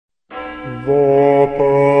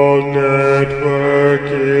Vorpal Network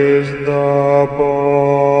is the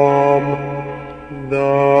bomb,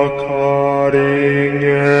 the cutting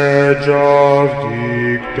edge of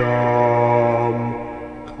geekdom.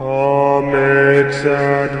 Comics,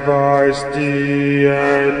 advice,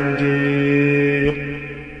 D&D,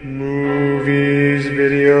 movies,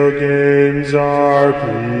 video games,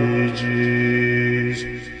 RPGs.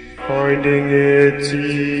 Finding it's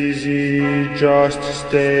easy, just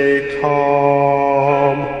stay calm.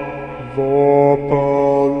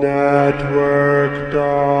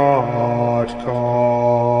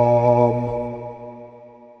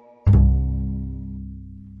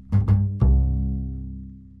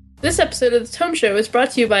 This episode of The Tome Show is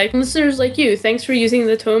brought to you by listeners like you. Thanks for using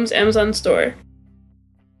the Tome's Amazon store.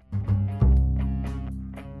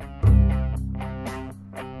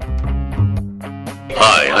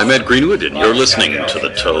 Hi, I'm Ed Greenwood, and you're listening to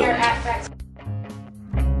The Tome.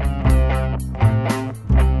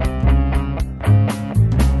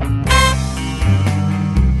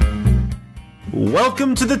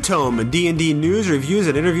 Welcome to The Tome, a D&D news, reviews,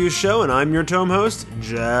 and interviews show, and I'm your Tome host,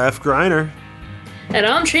 Jeff Greiner. And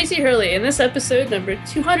I'm Tracy Hurley. In this episode, number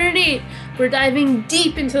 208, we're diving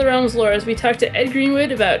deep into the Realms lore as we talk to Ed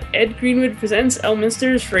Greenwood about Ed Greenwood Presents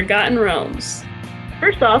Elminster's Forgotten Realms.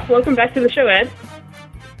 First off, welcome back to the show, Ed.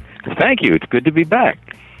 Thank you. It's good to be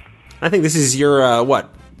back. I think this is your,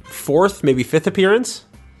 fourth, maybe fifth appearance?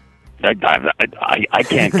 I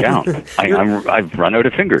can't count. I've run out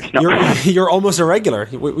of fingers. No. You're almost a regular.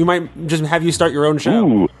 We might just have you start your own show.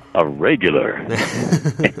 Ooh, a regular.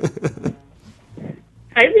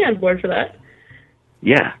 I'd be on board for that.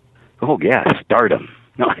 Yeah. Oh, yeah. Stardom.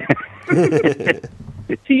 No.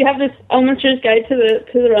 So you have this Elminster's Guide to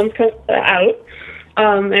the Realms out,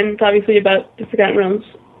 and it's obviously about the Forgotten Realms.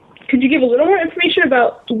 Could you give a little more information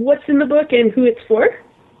about what's in the book and who it's for?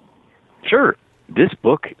 Sure. This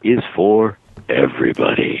book is for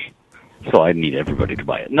everybody, so I need everybody to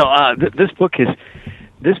buy it. No, this book is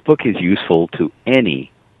useful to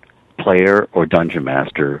any player or dungeon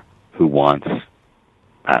master who wants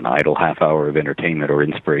an idle half hour of entertainment or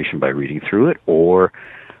inspiration by reading through it, or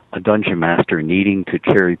a dungeon master needing to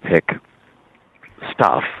cherry pick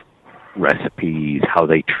stuff, recipes, how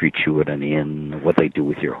they treat you at an inn, what they do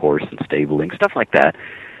with your horse and stabling, stuff like that,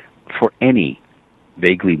 for any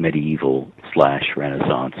vaguely medieval /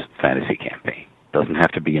 Renaissance fantasy campaign. Doesn't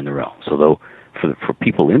have to be in the realms. Although for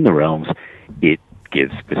people in the realms, it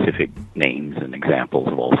gives specific names and examples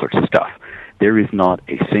of all sorts of stuff. There is not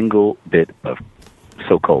a single bit of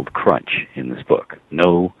so-called crunch in this book.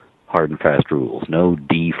 No hard and fast rules. No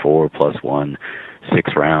D4 + 1,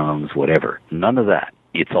 6 rounds, whatever. None of that.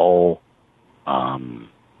 It's all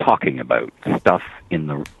talking about stuff in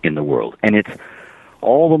the world, and it's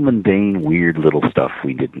all the mundane, weird little stuff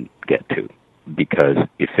we didn't get to because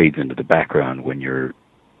it fades into the background when you're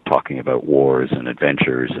talking about wars and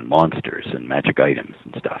adventures and monsters and magic items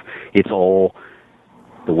and stuff. It's all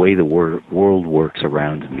the way the world works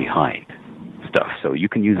around and behind stuff, so you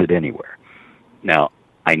can use it anywhere. Now,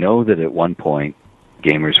 I know that at one point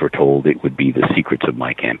gamers were told it would be the secrets of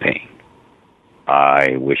my campaign.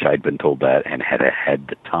 I wish I'd been told that and had had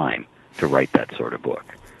the time to write that sort of book.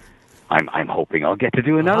 I'm hoping I'll get to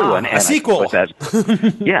do another one. And a sequel.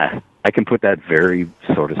 Yeah, I can put that very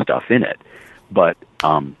sort of stuff in it. But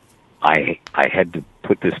I had to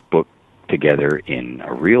put this book together in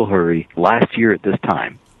a real hurry last year at this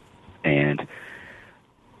time. And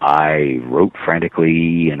I wrote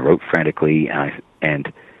frantically, and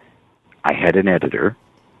I had an editor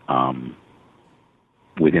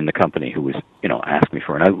within the company who was, asked me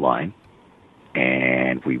for an outline.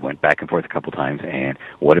 And we went back and forth a couple times, and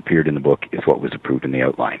what appeared in the book is what was approved in the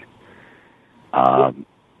outline.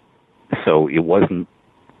 So it wasn't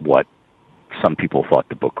what some people thought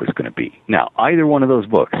the book was going to be. Now, either one of those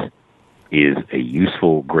books is a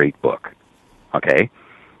useful, great book. Okay?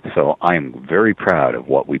 So I'm very proud of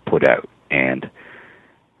what we put out, and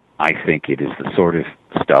I think it is the sort of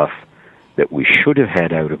stuff that we should have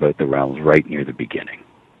had out about the realms right near the beginning.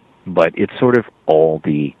 But it's sort of all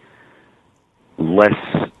the less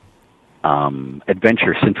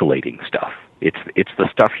adventure scintillating stuff. It's the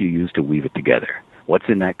stuff you use to weave it together. What's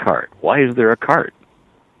in that cart? Why is there a cart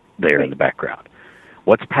there in the background?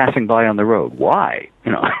 What's passing by on the road? Why?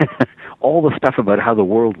 All the stuff about how the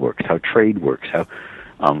world works, how trade works, how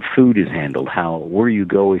food is handled, where you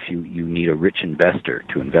go if you need a rich investor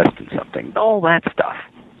to invest in something. All that stuff.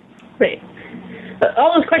 Right.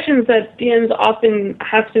 All those questions that DMs often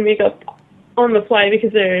have to make up on the fly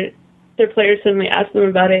because their players suddenly ask them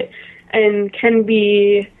about it, and can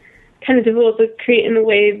be kind of difficult to create in a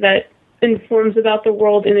way that informs about the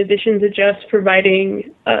world in addition to just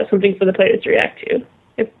providing something for the players to react to.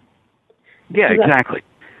 Yeah, exactly.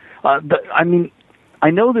 I mean,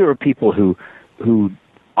 I know there are people who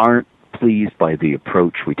aren't pleased by the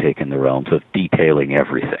approach we take in the realms of detailing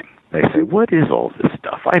everything. They say, "What is all this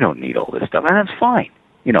stuff? I don't need all this stuff," and that's fine.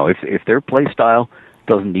 You know, if their play style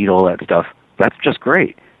doesn't need all that stuff, that's just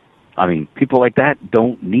great. I mean, people like that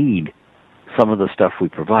don't need some of the stuff we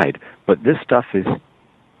provide, but this stuff is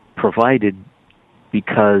provided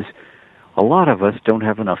because a lot of us don't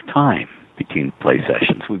have enough time between play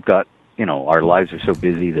sessions. We've got, you know, our lives are so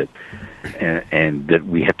busy that and that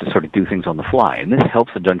we have to sort of do things on the fly. And this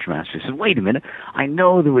helps the Dungeon Master. He says, wait a minute, I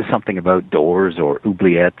know there was something about doors or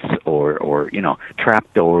oubliettes or you know, trap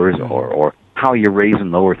doors or how you raise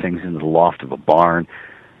and lower things into the loft of a barn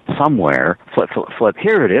somewhere. Flip.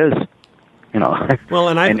 Here it is. You know. Well,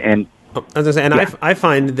 I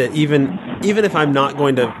find that even if I'm not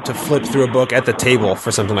going to flip through a book at the table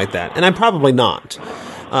for something like that, and I'm probably not,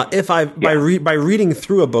 by reading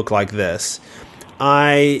through a book like this,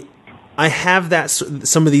 I have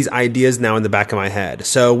some of these ideas now in the back of my head.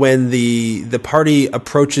 So when the party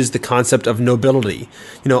approaches the concept of nobility,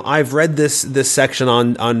 you know, I've read this section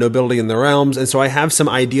on nobility in the realms, and so I have some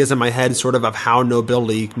ideas in my head sort of how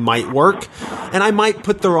nobility might work. And I might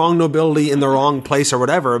put the wrong nobility in the wrong place or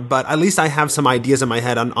whatever, but at least I have some ideas in my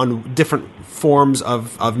head on different forms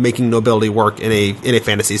of making nobility work in a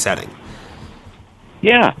fantasy setting.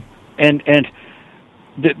 Yeah, and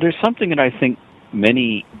there's something that I think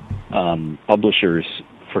many publishers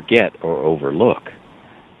forget or overlook.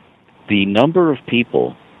 The number of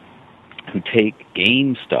people who take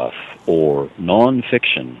game stuff or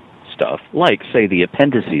non-fiction stuff, like, say, the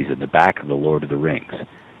appendices in the back of The Lord of the Rings,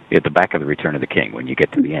 at the back of The Return of the King, when you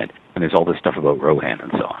get to the end, and there's all this stuff about Rohan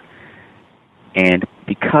and so on. And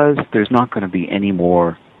because there's not going to be any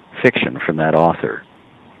more fiction from that author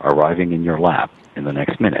arriving in your lap in the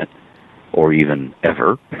next minute, or even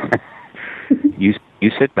ever, you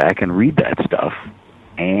sit back and read that stuff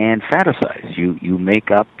and fantasize. You make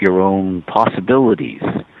up your own possibilities,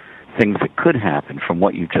 things that could happen from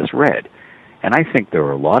what you've just read. And I think there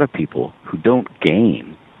are a lot of people who don't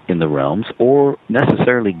game in the realms or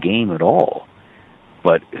necessarily game at all,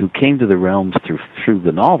 but who came to the realms through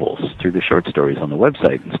the novels, through the short stories on the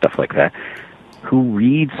website and stuff like that, who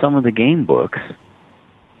read some of the game books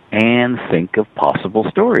and think of possible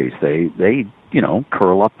stories. They you know,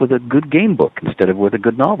 curl up with a good game book instead of with a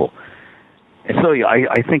good novel. And so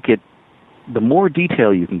I think the more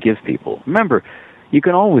detail you can give people, remember, you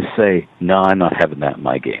can always say, no, I'm not having that in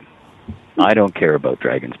my game. I don't care about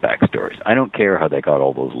dragons' backstories. I don't care how they got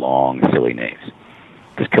all those long, silly names.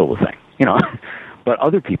 Just kill the thing, you know. But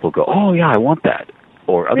other people go, oh, yeah, I want that.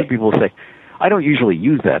 Or other people say, I don't usually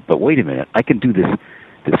use that, but wait a minute, I can do this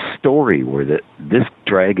story where this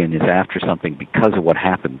dragon is after something because of what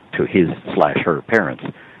happened to his/her parents,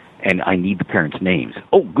 and I need the parents' names.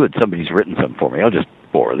 Oh, good, somebody's written something for me. I'll just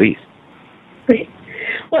borrow these. Great.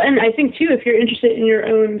 Well, and I think, too, if you're interested in your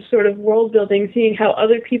own sort of world building, seeing how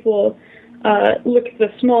other people look at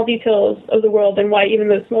the small details of the world and why even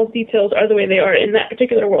those small details are the way they are in that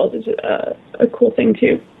particular world is a cool thing,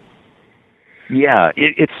 too. Yeah,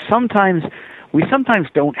 it's sometimes... We sometimes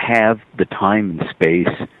don't have the time and space,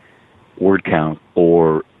 word count,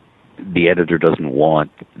 or the editor doesn't want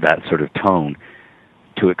that sort of tone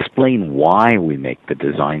to explain why we make the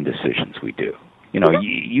design decisions we do. You know,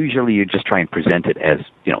 usually you just try and present it as,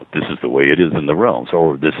 you know, this is the way it is in the realms,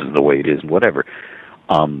 or this is the way it is in whatever,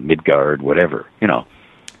 Midgard, whatever, you know.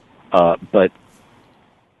 But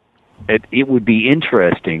it would be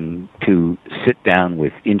interesting to sit down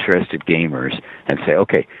with interested gamers and say,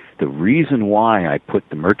 okay, the reason why I put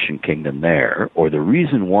the Merchant Kingdom there, or the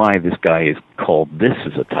reason why this guy is called this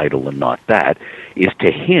as a title and not that, is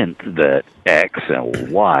to hint that X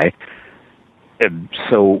and Y.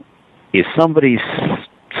 So if somebody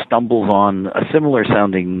stumbles on a similar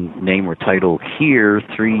sounding name or title here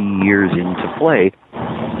 3 years into play,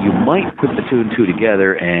 you might put the two and two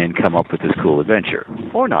together and come up with this cool adventure.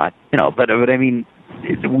 Or not, you know, but I mean,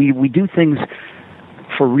 we do things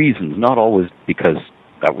for reasons, not always because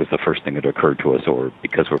that was the first thing that occurred to us or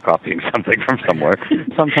because we're copying something from somewhere.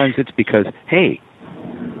 Sometimes it's because, hey,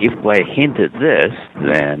 if I hint at this,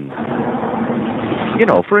 then, you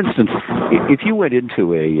know, for instance, if you went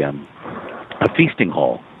into a feasting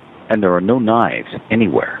hall and there are no knives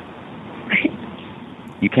anywhere,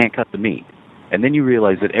 you can't cut the meat. And then you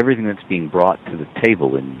realize that everything that's being brought to the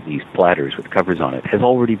table in these platters with covers on it has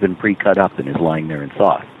already been pre-cut up and is lying there in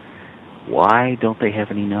thawed. Why don't they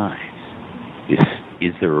have any knives?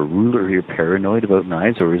 Is there a ruler here paranoid about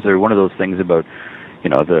knives, or is there one of those things about,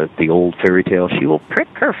 the old fairy tale, she will prick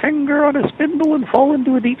her finger on a spindle and fall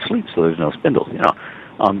into a deep sleep, so there's no spindles.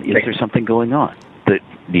 Is there something going on that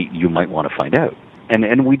you might want to find out?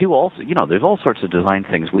 And we do also, there's all sorts of design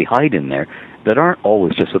things we hide in there that aren't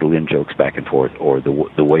always just sort of in jokes back and forth or the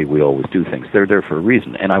way we always do things. They're there for a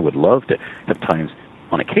reason. And I would love to have times,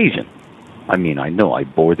 on occasion. I mean, I know I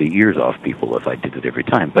bore the ears off people if I did it every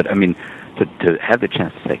time, but I mean, to have the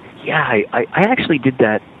chance to say, yeah, I actually did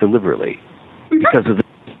that deliberately because of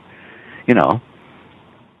Yeah,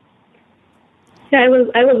 I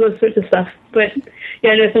love those sorts of stuff, but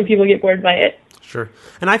yeah, I know some people get bored by it. Sure.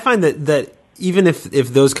 And I find that even if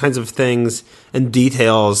those kinds of things and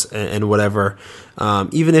details and whatever,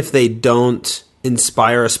 even if they don't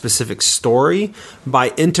inspire a specific story, by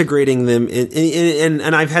integrating them in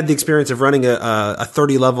and I've had the experience of running a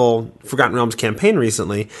 30-level Forgotten Realms campaign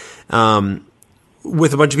recently,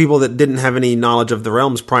 with a bunch of people that didn't have any knowledge of the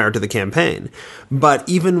realms prior to the campaign. But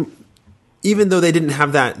even though they didn't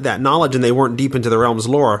have that knowledge and they weren't deep into the realms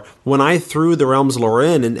lore, when I threw the realms lore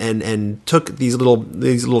in and took these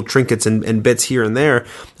little trinkets and bits here and there,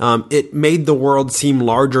 it made the world seem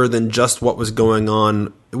larger than just what was going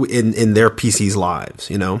on in their PC's lives,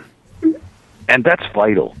 And that's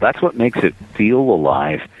vital. That's what makes it feel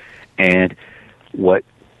alive, and what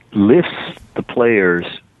lifts the players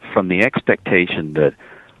from the expectation that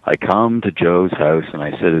I come to Joe's house and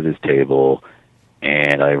I sit at his table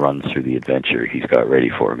and I run through the adventure he's got ready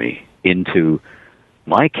for me, into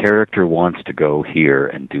my character wants to go here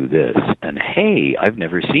and do this, and hey, I've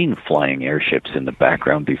never seen flying airships in the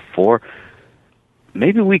background before.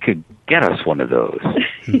 Maybe we could get us one of those.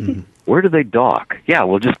 Where do they dock? Yeah,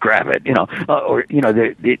 we'll just grab it.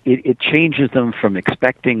 It changes them from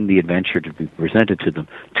expecting the adventure to be presented to them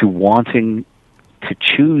to wanting to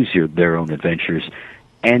choose their own adventures,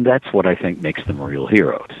 and that's what I think makes them real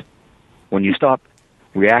heroes. When you stop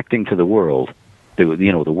reacting to the world, the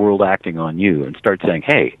world acting on you, and start saying,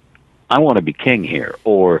 hey, I want to be king here,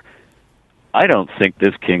 or I don't think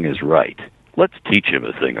this king is right. Let's teach him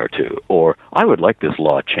a thing or two, or I would like this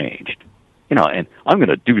law changed, and I'm going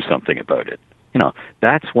to do something about it.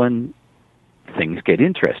 That's when things get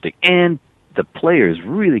interesting, and the players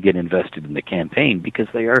really get invested in the campaign because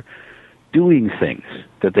they are doing things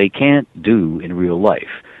that they can't do in real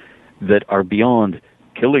life that are beyond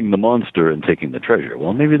killing the monster and taking the treasure.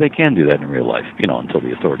 Well, maybe they can do that in real life, until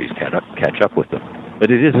the authorities catch up with them.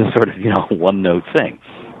 But it is a sort of, one-note thing.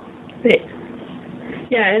 Right.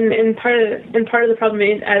 Yeah, and part of the problem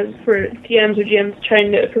is, as for TMs or GMs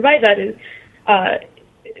trying to provide that, is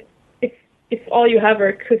if all you have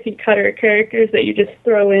are cookie-cutter characters that you just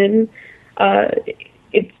throw in,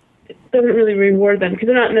 it doesn't really reward them, because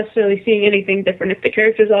they're not necessarily seeing anything different. If the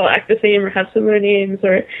characters all act the same or have similar names,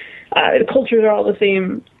 or the cultures are all the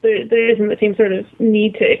same, there isn't the same sort of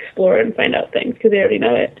need to explore and find out things, because they already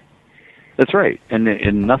know it. That's right,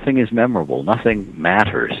 and nothing is memorable, nothing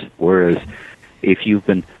matters, whereas if you've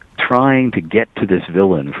been trying to get to this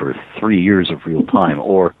villain for 3 years of real time,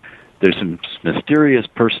 or there's some mysterious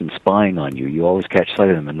person spying on you, you always catch sight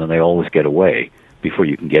of them, and then they always get away before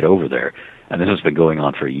you can get over there. And this has been going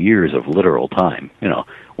on for years of literal time.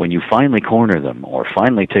 When you finally corner them or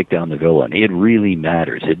finally take down the villain, it really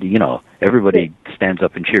matters. Everybody stands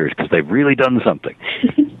up and cheers because they've really done something.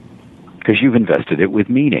 Because you've invested it with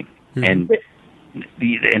meaning. Mm-hmm.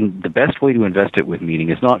 And the best way to invest it with meaning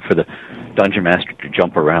is not for the dungeon master to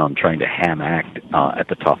jump around trying to ham act at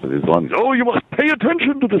the top of his lungs. Oh, you must pay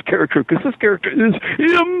attention to this character because this character is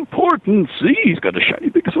important. See, he's got a shiny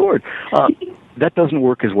big sword. That doesn't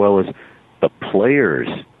work as well as the players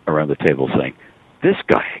around the table saying, this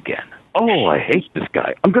guy again. Oh, I hate this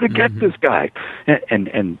guy. I'm going to get this guy.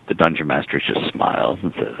 And the dungeon master just smiles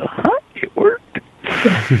and says, it worked.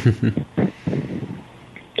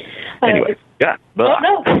 Anyway, yeah. No.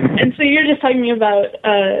 And so you're just talking about,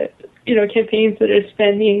 campaigns that are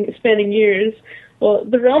spanning years. Well,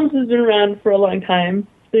 the Realms has been around for a long time.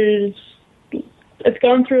 It's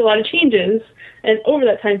gone through a lot of changes, and over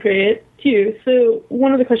that time period, too. So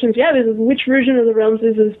one of the questions we have is which version of the Realms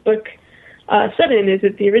is this book set in? Is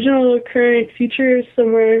it the original, current, future,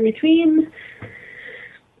 somewhere in between?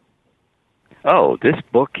 Oh, this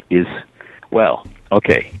book is, well,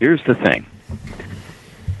 okay, here's the thing.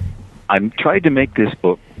 I'm trying to make this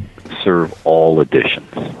book serve all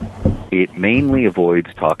editions. It mainly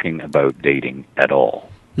avoids talking about dating at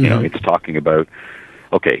all. Mm-hmm. It's talking about,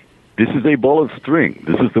 okay, this is a ball of string.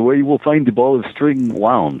 This is the way you will find the ball of string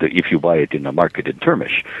wound if you buy it in a market in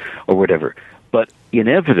Termish or whatever. But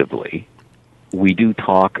inevitably, we do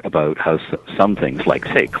talk about how some things, like,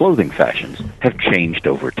 say, clothing fashions, have changed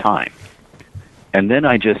over time. And then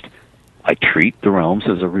I just I treat the realms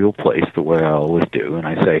as a real place the way I always do, and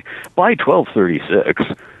I say, by 1236,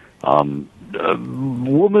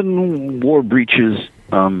 woman wore breeches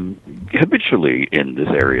habitually in this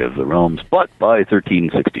area of the realms, but by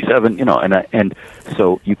 1367, and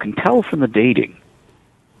so you can tell from the dating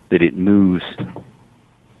that it moves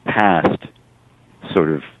past sort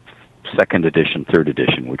of second edition, third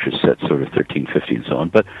edition, which was set sort of 1350 and so on.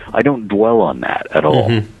 But I don't dwell on that at all.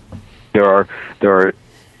 There's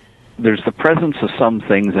the presence of some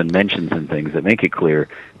things and mentions and things that make it clear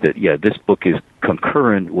that this book is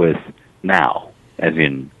concurrent with now, as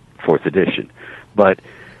in fourth edition. But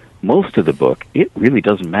most of the book, it really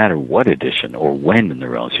doesn't matter what edition or when in the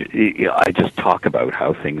realms. I just talk about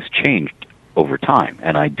how things changed over time,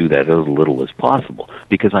 and I do that as little as possible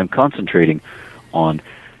because I'm concentrating on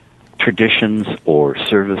traditions or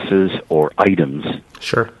services or items,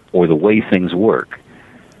 or the way things work.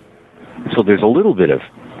 So there's a little bit of,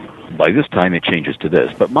 by this time it changes to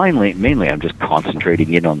this, but mainly I'm just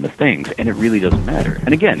concentrating in on the things, and it really doesn't matter.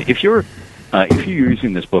 And again, if you're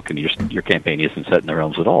using this book and your campaign isn't set in the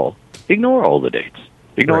realms at all, ignore all the dates,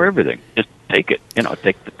 ignore everything. Just take it,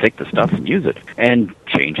 take the stuff and use it, and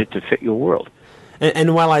change it to fit your world.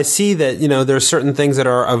 And while I see that, there's certain things that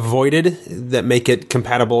are avoided that make it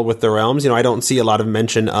compatible with the realms, I don't see a lot of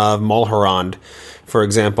mention of Mulhorand, for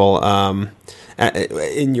example,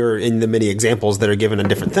 in the many examples that are given in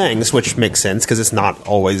different things, which makes sense because it's not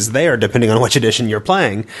always there depending on which edition you're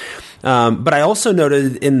playing. But I also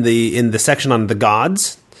noted in the section on the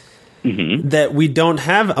gods that we don't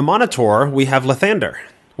have a Monitor, we have Lathander,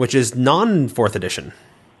 which is non-4th edition.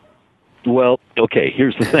 Well, okay,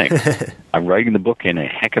 here's the thing. I'm writing the book in a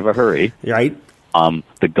heck of a hurry. Right.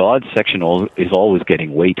 The gods section is always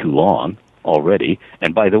getting way too long already.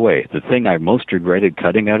 And by the way, the thing I most regretted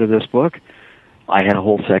cutting out of this book, I had a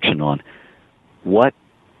whole section on what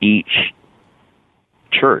each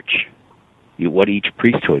church, what each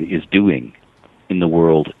priesthood is doing in the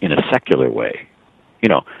world in a secular way.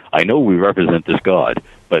 I know we represent this god,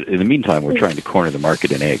 but in the meantime, we're trying to corner the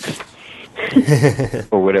market in eggs.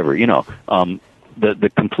 Or whatever,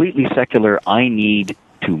 the completely secular, I need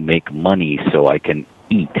to make money so I can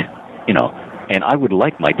eat, and I would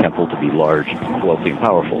like my temple to be large, wealthy, and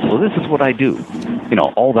powerful. So this is what I do.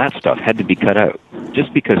 All that stuff had to be cut out,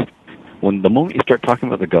 just because the moment you start talking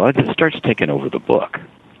about the gods, it starts taking over the book.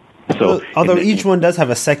 So, although each one does have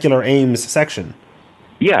a secular aims section.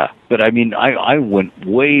 Yeah, but I mean, I went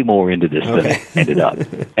way more into this than I ended up.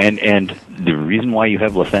 And the reason why you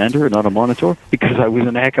have Lathander and not a Monitor, because I was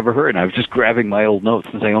in a heck of a hurry, and I was just grabbing my old notes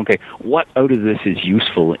and saying, okay, what out of this is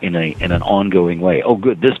useful in an ongoing way? Oh,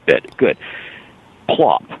 good, this bit, good.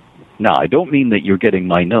 Plop. Now, I don't mean that you're getting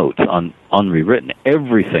my notes unrewritten.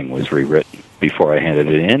 Everything was rewritten before I handed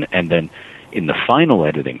it in, and then in the final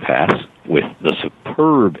editing pass with the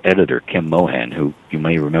superb editor, Kim Mohan, who you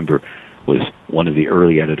may remember was one of the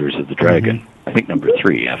early editors of The Dragon. I think number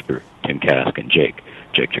 3 after Tim Kask and Jake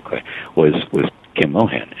Chikwe was Kim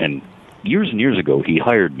Mohan. And years ago, he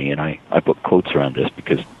hired me, and I put quotes around this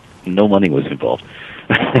because no money was involved,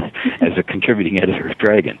 as a contributing editor of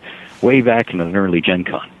Dragon. Way back in an early Gen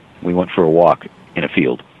Con, we went for a walk in a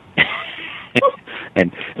field.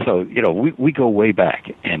 And so, we go way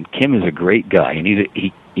back. And Kim is a great guy, and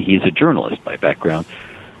he's a journalist by background,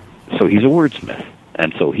 so he's a wordsmith.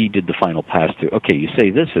 And so he did the final pass through. Okay, you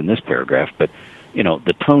say this in this paragraph, but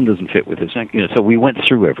the tone doesn't fit with his. So we went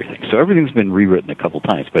through everything. So everything's been rewritten a couple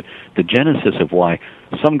times. But the genesis of why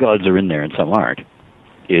some gods are in there and some aren't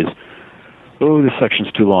is, this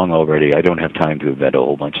section's too long already. I don't have time to invent a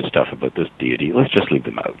whole bunch of stuff about this deity. Let's just leave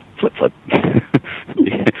them out. Flip.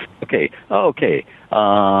 Okay.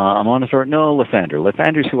 I'm on a sort. No, Lathander.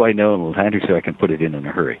 Lathander's who I know, and Lathander's who I can put it in a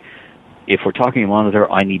hurry. If we're talking Monitor,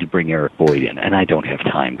 I need to bring Eric Boyd in, and I don't have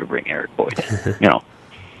time to bring Eric Boyd in.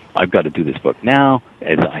 I've got to do this book now,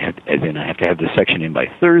 as I have to have this section in by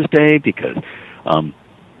Thursday, because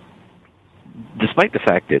despite the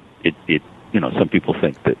fact that it some people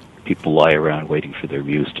think that people lie around waiting for their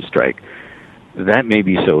muse to strike. That may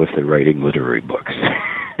be so if they're writing literary books.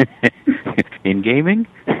 In gaming,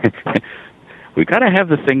 we got to have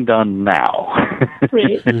the thing done now.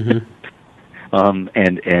 Right.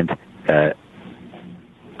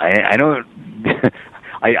 I don't.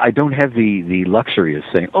 I don't have the luxury of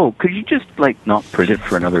saying, "Oh, could you just not print it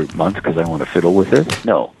for another month because I want to fiddle with it?"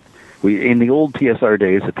 No, in the old TSR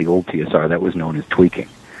days, at the old TSR, that was known as tweaking,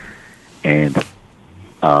 and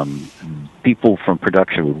people from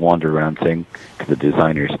production would wander around saying to the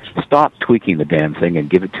designers, "Stop tweaking the damn thing and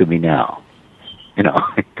give it to me now,"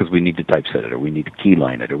 because we need to typeset it, or we need to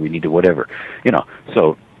keyline it, or we need to whatever,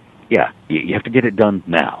 So, yeah, you have to get it done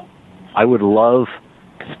now. I would love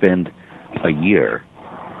to spend a year,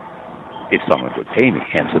 if someone would pay me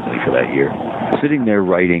handsomely for that year, sitting there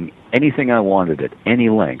writing anything I wanted at any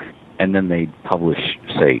length, and then they'd publish,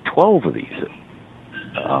 say, 12 of these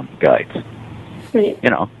guides. Right. You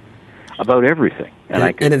know, about everything. And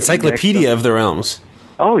I could an encyclopedia of the realms.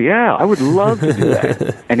 Oh, yeah, I would love to do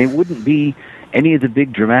that. And it wouldn't be any of the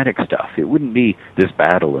big dramatic stuff. It wouldn't be this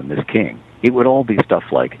battle and this king. It would all be stuff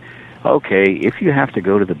like, okay, if you have to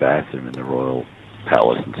go to the bathroom in the royal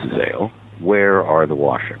palace in Suzail, where are the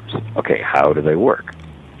washrooms? Okay, how do they work?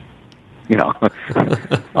 You know,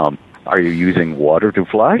 are you using water to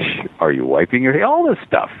flush? Are you wiping your hair? All this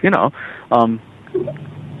stuff, you know,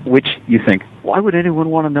 which you think, why would anyone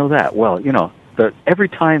want to know that? Well, you know, every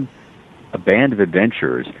time a band of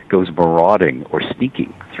adventurers goes marauding or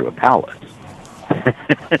sneaking through a palace,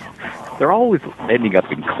 they're always ending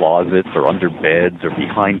up in closets or under beds or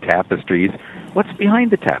behind tapestries. What's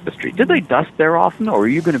behind the tapestry? Did they dust there often, or are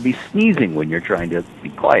you going to be sneezing when you're trying to be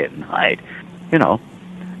quiet and hide? You know,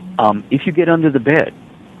 if you get under the bed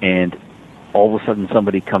and all of a sudden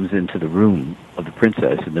somebody comes into the room of the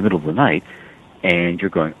princess in the middle of the night and you're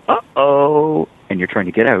going, uh-oh, and you're trying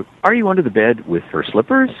to get out, are you under the bed with her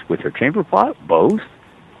slippers, with her chamber pot, both?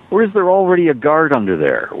 Or is there already a guard under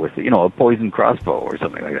there with, you know, a poisoned crossbow or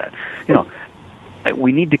something like that? You know,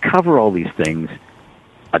 we need to cover all these things.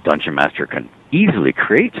 A dungeon master can easily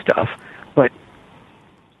create stuff, but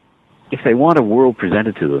if they want a world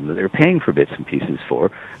presented to them that they're paying for bits and pieces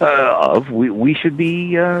for, we should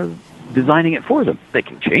be designing it for them. They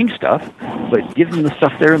can change stuff, but give them the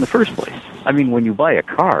stuff there in the first place. I mean, when you buy a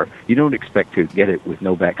car, you don't expect to get it with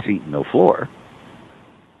no back seat and no floor.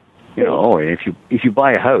 You know, and if you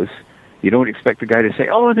buy a house, you don't expect the guy to say,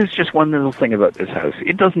 "Oh, there's just one little thing about this house.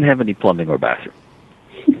 It doesn't have any plumbing or bathroom."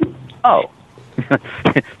 Oh,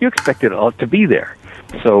 you expect it all to be there.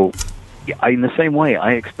 So, in the same way,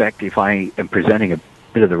 I expect if I am presenting a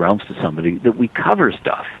bit of the realms to somebody that we cover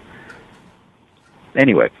stuff.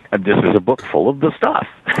 Anyway, this is a book full of the stuff.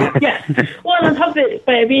 Yeah. Well, and on top of it,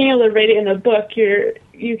 by being able to write it in a book,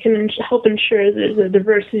 you can help ensure there's a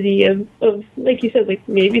diversity of, like you said, like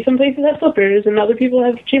maybe some places have slippers and other people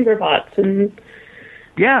have chamber pots, and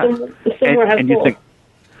yeah, some more have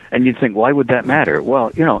and you'd think, why would that matter?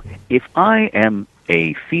 Well, you know, if I am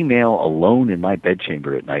a female alone in my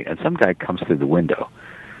bedchamber at night and some guy comes through the window,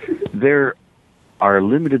 there are a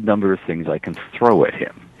limited number of things I can throw at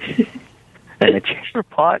him. And a chamber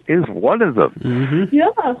pot is one of them. Mm-hmm.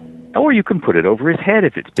 Yeah. Or you can put it over his head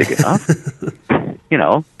if it's big enough. You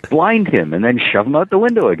know, blind him and then shove him out the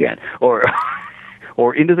window again. Or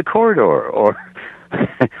into the corridor.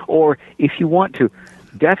 Or if you want to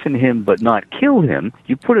deafen him but not kill him,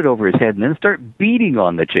 you put it over his head and then start beating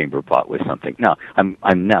on the chamber pot with something. Now,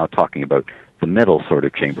 I'm now talking about the metal sort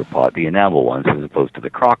of chamber pot, the enamel ones as opposed to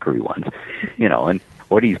the crockery ones. You know, and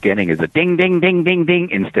what he's getting is a ding, ding, ding, ding, ding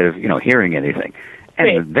instead of, you know, hearing anything.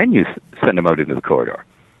 And then you send him out into the corridor.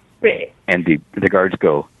 Right. And the guards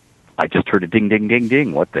go, I just heard a ding, ding, ding,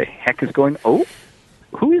 ding. What the heck is going on? Oh,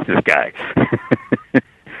 who is this guy?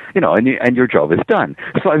 You know, and your job is done.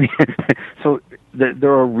 So, I mean,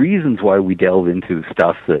 there are reasons why we delve into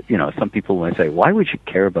stuff that, you know, some people might say, why would you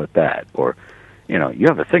care about that? Or, you know, you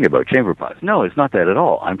have a thing about chamber pots. No, it's not that at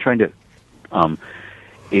all. I'm trying to...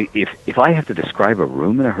 If I have to describe a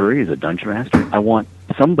room in a hurry as a dungeon master, I want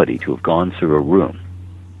somebody to have gone through a room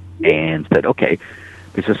and said, okay,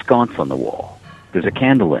 there's a sconce on the wall. There's a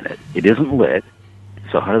candle in it. It isn't lit.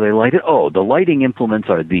 So how do they light it? Oh, the lighting implements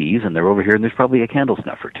are these, and they're over here, and there's probably a candle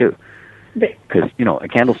snuffer, too. Because, you know, a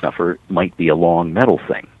candle snuffer might be a long metal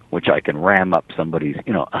thing, which I can ram up somebody's,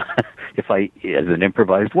 you know, as an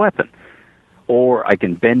improvised weapon. Or I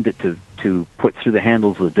can bend it to put through the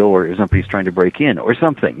handles of the door if somebody's trying to break in, or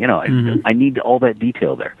something. You know, I need all that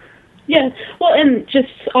detail there. Yeah. Well, and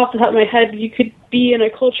just off the top of my head, you could be in a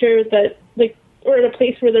culture that, like, or in a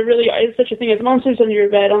place where there really is such a thing as monsters under your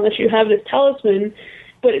bed, unless you have this talisman.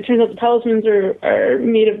 But it turns out the talismans are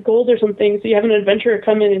made of gold or something, so you have an adventurer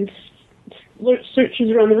come in and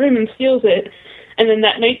searches around the room and steals it, and then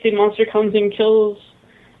that night the monster comes and kills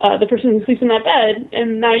the person who sleeps in that bed,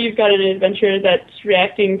 and now you've got an adventure that's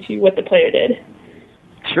reacting to what the player did.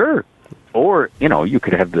 Sure. Or, you know, you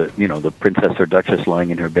could have the princess or duchess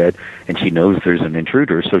lying in her bed, and she knows there's an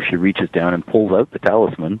intruder, so she reaches down and pulls out the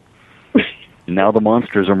talisman. And now the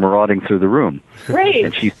monsters are marauding through the room. Right.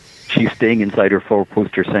 And she's staying inside her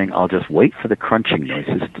four-poster saying, I'll just wait for the crunching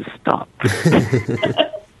noises to stop.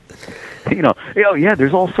 Yeah,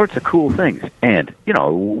 there's all sorts of cool things. And, you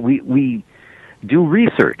know, we do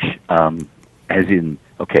research, as in,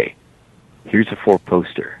 okay, here's a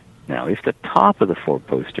four-poster. Now, if the top of the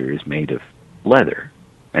four-poster is made of leather,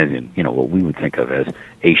 as in, what we would think of as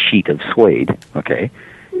a sheet of suede, okay,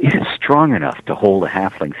 is it strong enough to hold a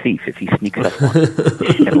halfling thief if he sneaks up on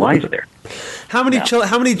it and lies there? How many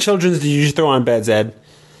children did you throw on beds, Ed?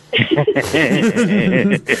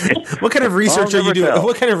 What kind of research are you doing?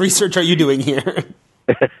 What kind of research are you doing here?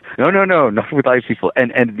 No, not with live people.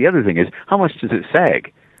 And the other thing is, how much does it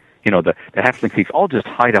sag? The halfling thief all just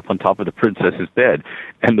hide up on top of the princess's bed,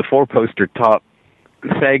 and the four-poster top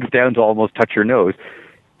sags down to almost touch her nose.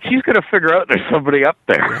 She's going to figure out there's somebody up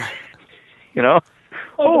there.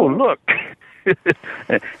 Oh, look.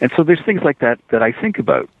 And so there's things like that I think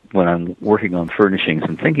about when I'm working on furnishings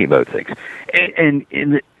and thinking about things.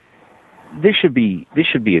 And this should be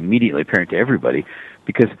immediately apparent to everybody,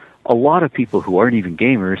 because a lot of people who aren't even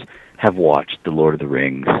gamers have watched The Lord of the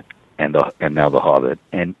Rings and now The Hobbit,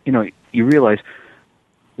 and you realize,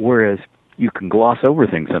 whereas you can gloss over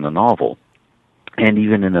things in a novel, and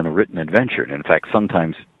even in a written adventure, and in fact,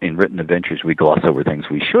 sometimes in written adventures we gloss over things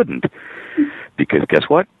we shouldn't, because guess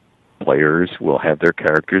what? Players will have their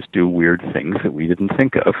characters do weird things that we didn't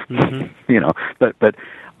think of, But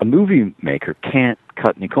a movie maker can't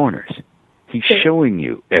cut any corners. He's showing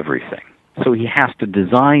you everything. So he has to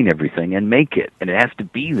design everything and make it, and it has to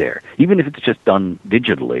be there. Even if it's just done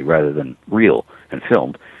digitally rather than real and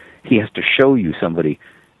filmed, he has to show you somebody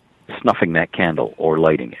snuffing that candle or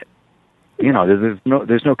lighting it.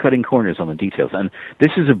 There's no cutting corners on the details. And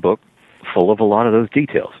this is a book full of a lot of those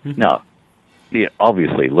details. Mm-hmm. Now,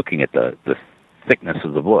 obviously, looking at the thickness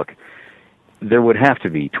of the book, there would have to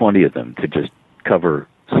be 20 of them to just cover,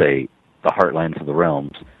 say, the heartlands of the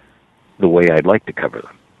realms the way I'd like to cover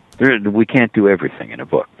them. We can't do everything in a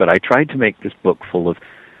book, but I tried to make this book full of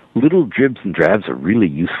little dribs and drabs of really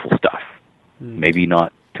useful stuff. Maybe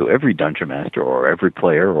not to every dungeon master or every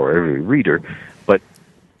player or every reader, but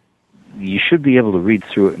you should be able to read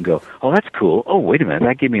through it and go, "Oh, that's cool. Oh, wait a minute,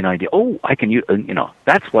 that gave me an idea. Oh, I can use."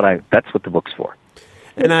 That's what the book's for.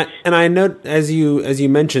 And I note, as you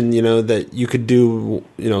mentioned, that you could do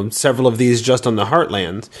several of these just on the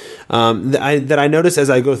Heartlands. That I notice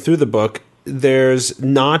as I go through the book, there's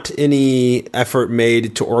not any effort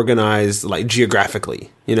made to organize like geographically.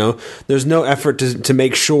 There's no effort to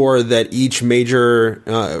make sure that each major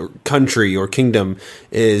country or kingdom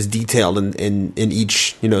is detailed in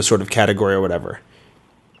each sort of category or whatever.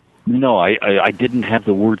 No, I didn't have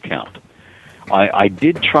the word count. I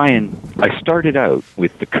did try, and I started out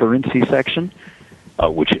with the currency section,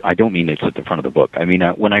 which I don't mean it's at the front of the book. I mean,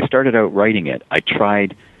 when I started out writing it, I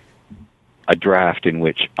tried a draft in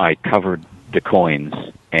which I covered the coins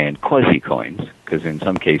and quasi-coins, because in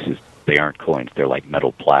some cases they aren't coins, they're like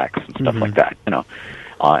metal plaques and stuff like that,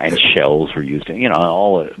 and shells were used,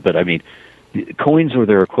 but I mean, coins or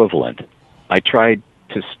their equivalent. I tried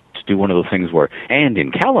to do one of those things where, and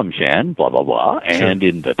in Kalimshan, blah, blah, blah, and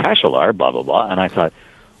in the Tashalar, blah, blah, blah, and I thought,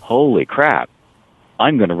 holy crap,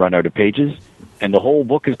 I'm going to run out of pages, and the whole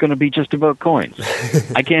book is going to be just about coins.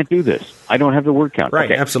 I can't do this. I don't have the word count.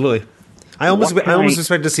 Right, okay. Absolutely. I almost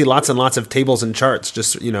expect to see lots and lots of tables and charts,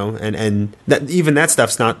 just and that, even that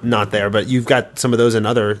stuff's not there. But you've got some of those in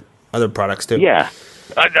other products too. Yeah.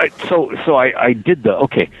 So I did the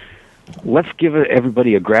okay. Let's give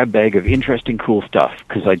everybody a grab bag of interesting, cool stuff,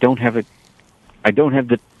 because I don't have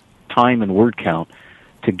the time and word count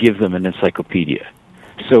to give them an encyclopedia.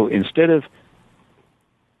 So instead of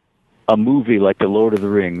a movie like The Lord of the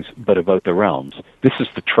Rings, but about the realms, this is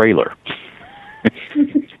the trailer.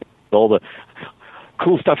 All the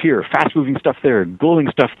cool stuff here, fast-moving stuff there, glowing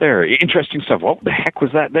stuff there, interesting stuff. What the heck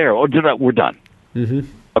was that there? Oh, we're done. Mm-hmm.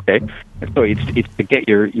 Okay, so it's to get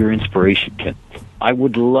your inspiration kit. I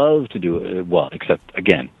would love to do it, well, except,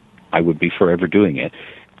 again, I would be forever doing it,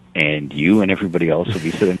 and you and everybody else would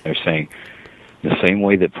be sitting there saying, the same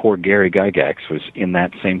way that poor Gary Gygax was in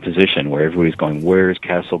that same position where everybody's going, where's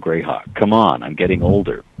Castle Greyhawk? Come on, I'm getting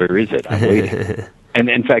older. Where is it? I'm waiting. And,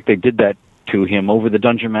 in fact, they did that to him over the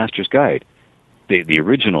Dungeon Master's Guide, the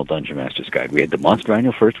original Dungeon Master's Guide. We had the Monster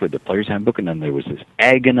Manual first, we had the Player's Handbook, and then there was this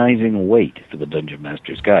agonizing wait for the Dungeon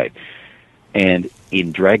Master's Guide. And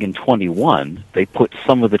in Dragon 21, they put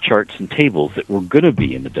some of the charts and tables that were going to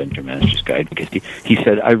be in the Dungeon Master's Guide, because he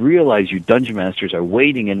said, I realize you Dungeon Masters are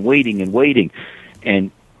waiting and waiting and waiting,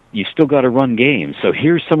 and you still got to run games, so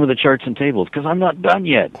here's some of the charts and tables, because I'm not done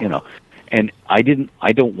yet, And I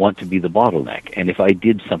don't want to be the bottleneck. And if I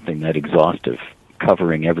did something that exhaustive,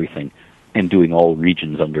 covering everything and doing all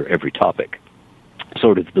regions under every topic,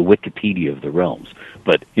 sort of the Wikipedia of the realms,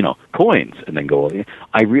 but, coins, and then go,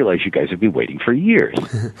 I realize you guys would be waiting for years.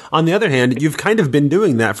 On the other hand, you've kind of been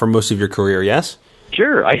doing that for most of your career, yes?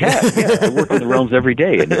 Sure, I have. Yeah, I work in the realms every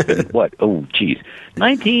day, and it's been,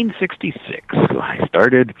 1966. I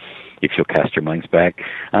started, if you'll cast your minds back,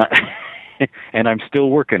 and I'm still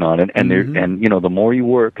working on it. And the more you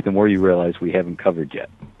work, the more you realize we haven't covered yet.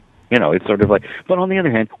 It's sort of like, but on the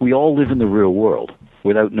other hand, we all live in the real world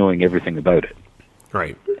without knowing everything about it.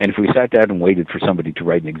 Right. And if we sat down and waited for somebody to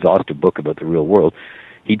write an exhaustive book about the real world,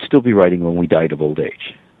 he'd still be writing when we died of old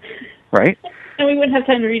age. Right? And we wouldn't have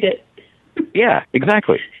time to read it. Yeah,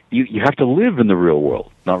 exactly. You have to live in the real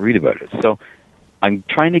world, not read about it. So I'm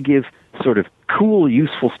trying to give sort of cool,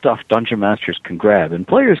 useful stuff Dungeon Masters can grab and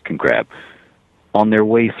players can grab on their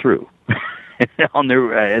way through,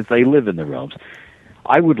 as they live in the realms.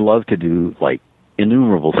 I would love to do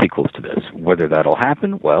innumerable sequels to this. Whether that'll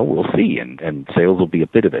happen, well, we'll see, and sales will be a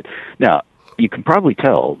bit of it. Now, you can probably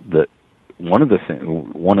tell that one of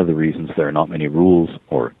the reasons there are not many rules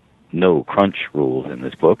or no crunch rules in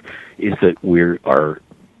this book is that we are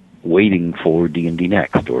waiting for D&D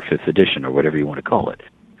Next or 5th edition or whatever you want to call it.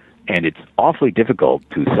 And it's awfully difficult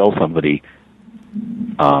to sell somebody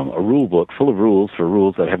a rule book full of rules for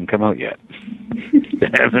rules that haven't come out yet,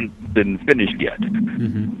 that haven't been finished yet.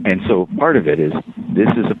 Mm-hmm. And so part of it is this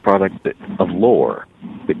is a product of lore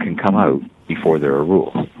that can come out before there are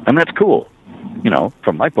rules. And that's cool.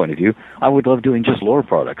 From my point of view, I would love doing just lore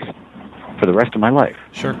products for the rest of my life.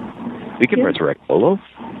 Sure. We can resurrect Volo.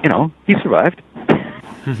 He survived.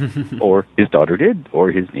 Or his daughter did,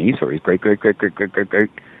 or his niece, or his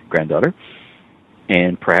great-great-great-great-great-great-granddaughter.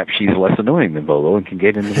 And perhaps she's less annoying than Volo and can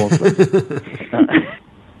get into more places.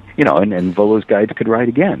 And Volo's guides could ride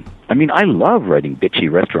again. I mean, I love writing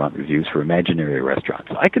bitchy restaurant reviews for imaginary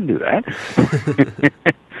restaurants. I can do that.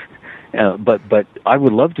 But I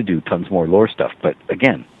would love to do tons more lore stuff. But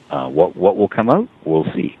again, what will come out, we'll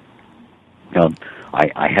see.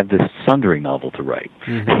 I have this Sundering novel to write,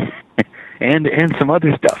 mm-hmm. and some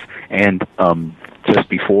other stuff. And just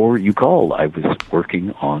before you called, I was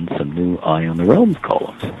working on some new Eye on the Realms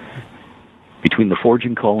columns. Between the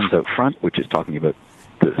forging columns out front, which is talking about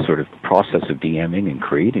the sort of process of DMing and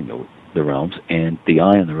creating the realms, and the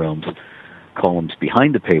Eye on the Realms columns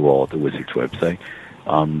behind the paywall at the Wizards website,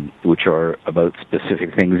 which are about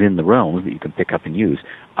specific things in the realms that you can pick up and use.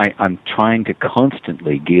 I'm trying to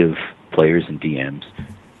constantly give players and DMs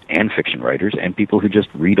and fiction writers and people who just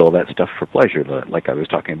read all that stuff for pleasure, like I was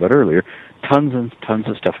talking about earlier, tons and tons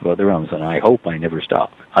of stuff about the realms, and I hope I never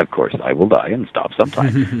stop. Of course, I will die and stop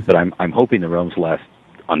sometime, but I'm hoping the realms last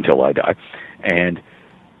until I die, and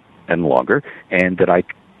longer, and that I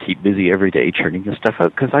keep busy every day churning this stuff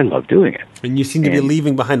out because I love doing it. And you seem to be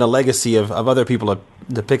leaving behind a legacy of other people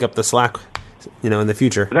to pick up the slack, in the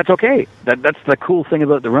future. That's okay. That's the cool thing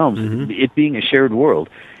about the realms. Mm-hmm. It being a shared world.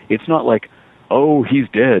 It's not like, oh, he's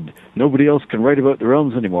dead, nobody else can write about the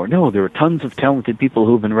realms anymore. No, there are tons of talented people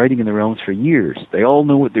who have been writing in the realms for years. They all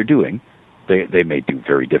know what they're doing. They may do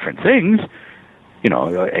very different things.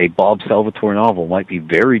 A Bob Salvatore novel might be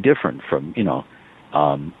very different from, a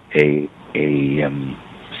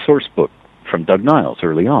source book from Doug Niles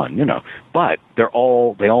early on, But they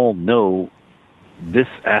all know this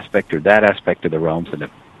aspect or that aspect of the realms and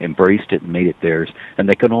have embraced it and made it theirs, and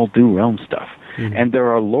they can all do realm stuff. Mm-hmm. And there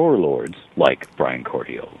are lore lords like Brian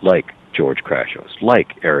Cordial, like George Krashos,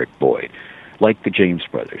 like Eric Boyd, like the James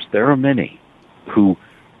brothers. There are many who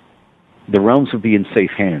the realms would be in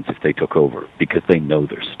safe hands if they took over because they know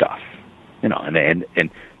their stuff. And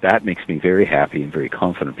that makes me very happy and very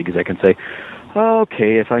confident because I can say,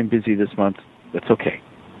 okay, if I'm busy this month, that's okay.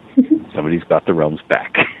 Somebody's got the realms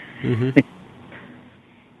back. Mm-hmm.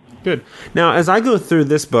 Good. Now, as I go through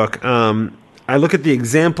this book, I look at the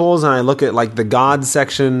examples and I look at the God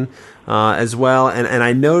section as well, and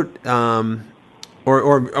I note,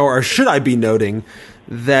 or should I be noting,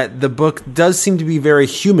 that the book does seem to be very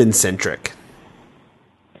human-centric.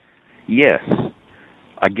 Yes.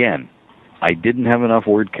 Again, I didn't have enough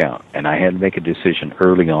word count, and I had to make a decision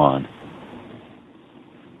early on.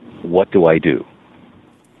 What do I do?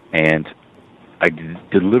 And I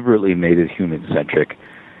deliberately made it human-centric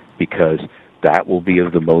because that will be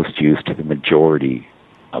of the most use to the majority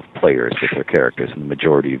of players with their characters and the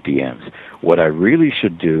majority of DMs. What I really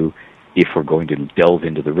should do, if we're going to delve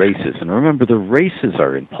into the races, and remember the races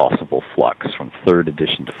are in possible flux from 3rd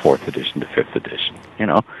edition to 4th edition to 5th edition,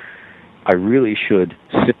 I really should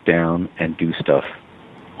sit down and do stuff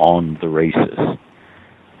on the races.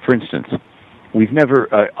 For instance, we've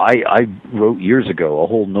never, I wrote years ago a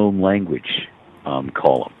whole gnome language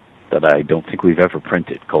column that I don't think we've ever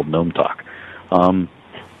printed called Gnome Talk. And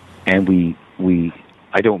we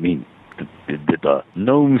I don't mean the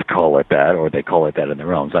gnomes call it that, or they call it that in the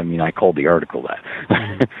realms. I mean, I called the article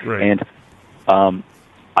that. Right. And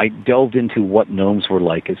I delved into what gnomes were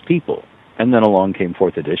like as people. And then along came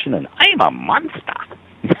 4th edition, and I'm a monster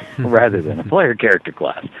rather than a player character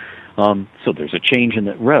class. So there's a change in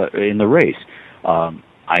the race.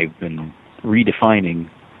 I've been redefining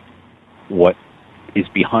what is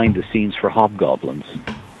behind the scenes for hobgoblins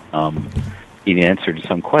in answer to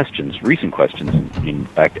some questions, recent questions, in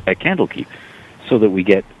fact, at Candlekeep, so that we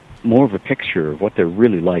get more of a picture of what they're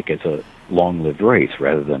really like as a long-lived race,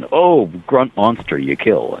 rather than, oh, grunt monster, you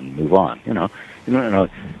kill and move on. You know,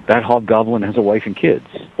 that hobgoblin has a wife and kids,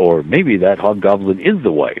 or maybe that hobgoblin is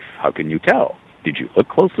the wife. How can you tell? Did you look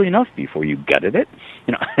closely enough before you gutted it?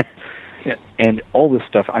 You know, and all this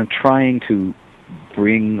stuff. I'm trying to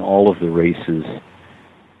bring all of the races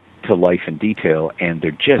to life in detail, and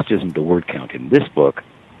there just isn't the word count in this book.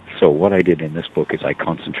 So what I did in this book is I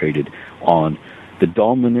concentrated on the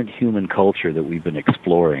dominant human culture that we've been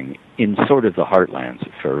exploring in sort of the heartlands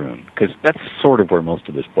of Faerun, because that's sort of where most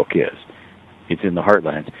of this book is. It's in the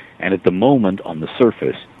heartlands, and at the moment, on the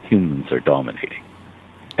surface, humans are dominating.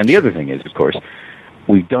 And the other thing is, of course,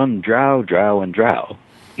 we've done drow, and drow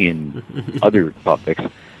in other topics,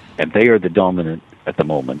 and they are the dominant, at the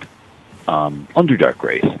moment, Underdark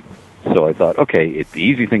race. So I thought, okay, the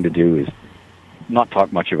easy thing to do is not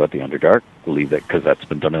talk much about the Underdark. We'll leave that, because that's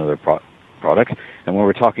been done in other products. And when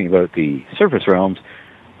we're talking about the surface realms,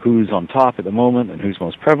 who's on top at the moment and who's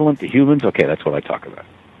most prevalent, the humans, okay, that's what I talk about.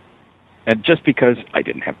 And just because I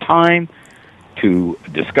didn't have time to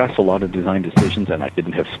discuss a lot of design decisions, and I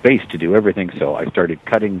didn't have space to do everything, so I started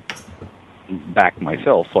cutting back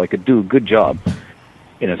myself so I could do a good job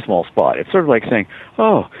in a small spot. It's sort of like saying,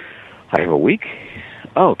 oh, I have a week?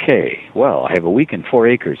 Okay, well, I have a week and 4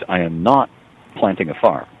 acres. I am not planting a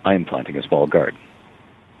farm. I am planting a small garden.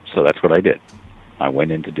 So that's what I did. I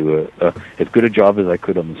went in to do as good a job as I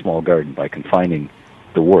could on the small garden by confining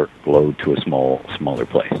the workload to a smaller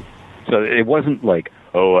place. So it wasn't like,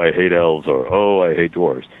 oh, I hate elves, or oh, I hate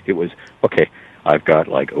dwarves. It was, okay, I've got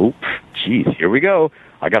like, oh, geez, here we go.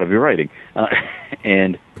 I got to be writing.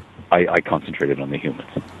 And I concentrated on the humans.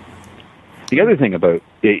 The other thing about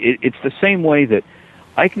it's the same way that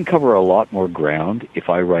I can cover a lot more ground if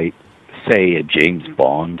I write, say, a James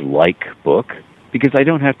Bond-like book, because I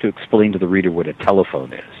don't have to explain to the reader what a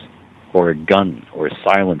telephone is, or a gun, or a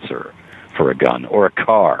silencer for a gun, or a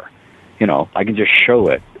car. You know, I can just show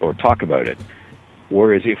it or talk about it.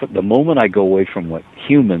 Whereas if at the moment I go away from what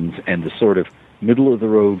humans and the sort of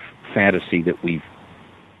middle-of-the-road fantasy that we've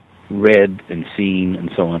read and seen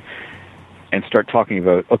and so on, and start talking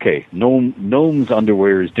about, okay, gnome's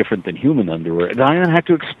underwear is different than human underwear, then I don't have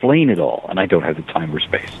to explain it all, and I don't have the time or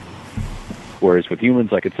space. Whereas with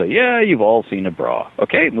humans, I could say, yeah, you've all seen a bra.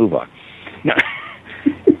 Okay, move on. No.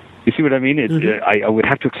 You see what I mean? I would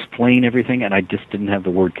have to explain everything, and I just didn't have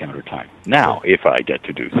the word count or time. Now, if I get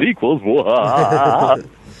to do sequels, Well,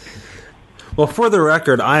 for the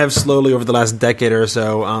record, I have slowly, over the last decade or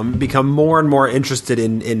so, become more and more interested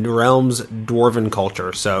in Realm's dwarven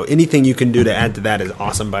culture. So anything you can do to add to that is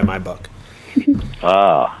awesome by my book.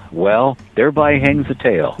 Well, thereby hangs a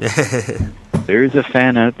tale. There's a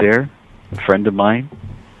fan out there, a friend of mine,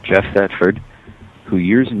 Jeff Thetford, who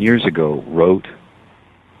years and years ago wrote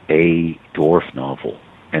a dwarf novel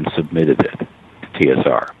and submitted it to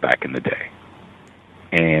TSR back in the day.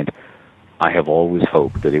 And I have always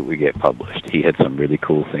hoped that it would get published. He had some really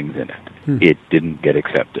cool things in it. It didn't get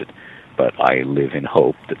accepted, but I live in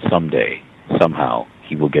hope that someday, somehow,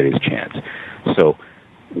 he will get his chance. So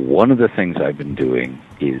one of the things I've been doing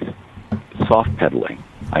is soft pedaling.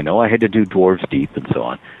 I know I had to do Dwarves Deep and so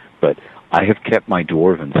on, but I have kept my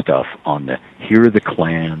dwarven stuff on the, here are the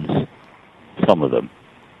clans, some of them.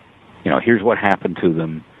 You know, here's what happened to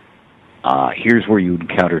them. Here's where you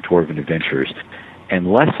encounter dwarven adventurers.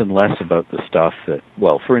 And less about the stuff that,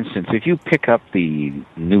 well, for instance, if you pick up the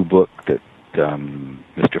new book that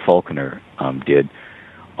Mr. Falconer did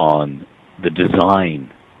on the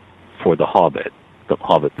design for The Hobbit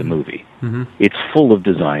the movie, it's full of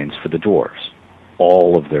designs for the dwarves.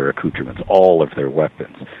 All of their accoutrements, all of their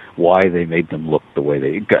weapons, why they made them look the way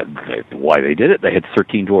they got, why they did it. They had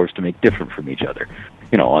 13 dwarves to make different from each other,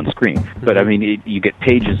 you know, on screen. But, I mean, you get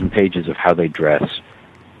pages and pages of how they dress,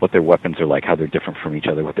 what their weapons are like, how they're different from each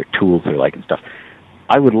other, what their tools are like and stuff.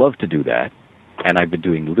 I would love to do that, and I've been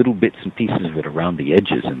doing little bits and pieces of it around the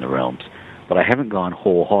edges in the realms, but I haven't gone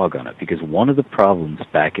whole hog on it, because one of the problems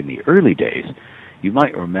back in the early days, you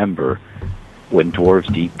might remember when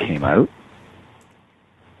Dwarves Deep came out,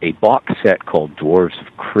 a box set called Dwarves of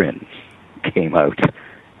Krynn came out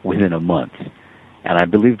within a month, and I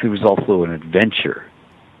believe there was also an adventure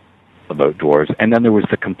about dwarves, and then there was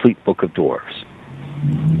the complete book of dwarves.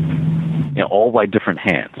 You all by different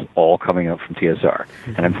hands, all coming up from TSR.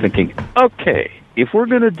 And I'm thinking, okay, if we're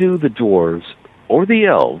going to do the dwarves or the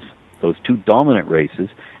elves, those two dominant races,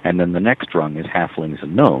 and then the next rung is halflings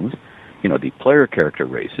and gnomes, the player character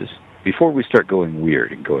races, before we start going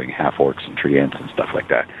weird and going half-orcs and treants and stuff like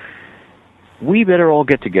that, we better all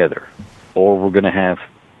get together, or we're going to have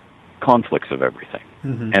conflicts of everything.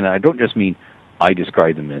 Mm-hmm. And I don't just mean I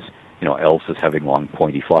describe them as, elves as having long,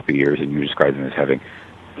 pointy, floppy ears, and you describe them as having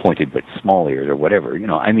pointed but small ears or whatever.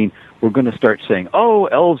 I mean, we're going to start saying, oh,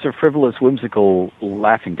 elves are frivolous, whimsical,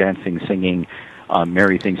 laughing, dancing, singing,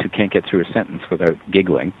 merry things who can't get through a sentence without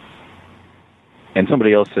giggling. And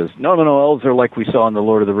somebody else says, no, elves are like we saw in The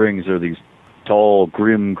Lord of the Rings. They're these tall,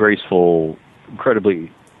 grim, graceful,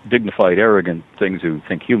 incredibly dignified, arrogant things who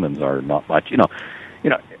think humans are not much.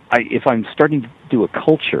 If I'm starting to do a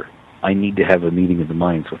culture, I need to have a meeting of the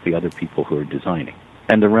minds with the other people who are designing.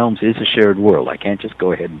 And the Realms is a shared world. I can't just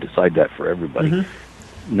go ahead and decide that for everybody.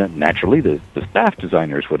 Mm-hmm. Naturally, the staff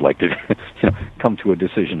designers would like to come to a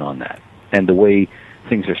decision on that. And the way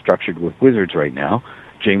things are structured with Wizards right now,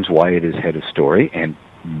 James Wyatt is head of story, and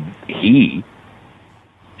he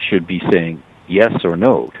should be saying yes or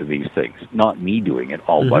no to these things, not me doing it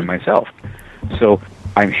all by myself. So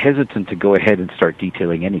I'm hesitant to go ahead and start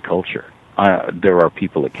detailing any culture. There are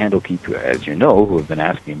people at Candlekeep, as you know, who have been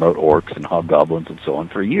asking about orcs and hobgoblins and so on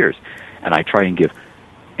for years. And I try and give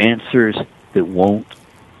answers that won't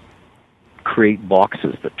create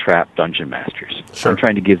boxes that trap dungeon masters. Sure. I'm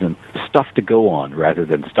trying to give them stuff to go on rather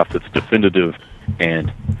than stuff that's definitive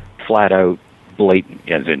and flat out blatant,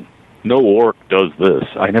 as in, no orc does this.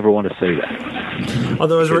 I never want to say that.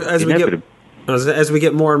 Although as we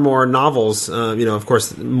get more and more novels, of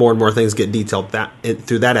course, more and more things get detailed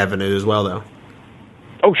through that avenue as well, though.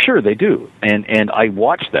 Oh, sure, they do. And I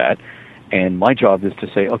watch that, and my job is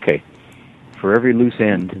to say, okay, for every loose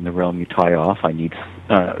end in the realm you tie off, I need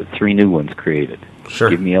 3 new ones created. Sure.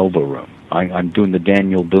 Give me elbow room. I'm doing the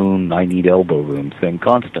Daniel Boone, I need elbow room thing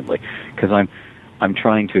constantly, because I'm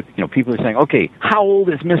trying to, people are saying, okay, how old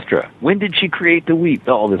is Mystra? When did she create the Weep?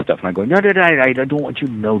 All this stuff. And I go, no, I don't want you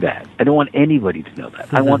to know that. I don't want anybody to know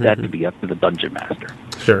that. I want that to be up to the dungeon master.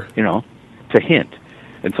 Sure. To hint.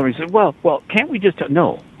 And somebody said, well, can't we just...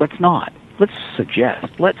 No, let's not. Let's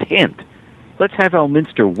suggest. Let's hint. Let's have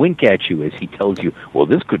Elminster wink at you as he tells you, well,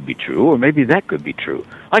 this could be true, or maybe that could be true.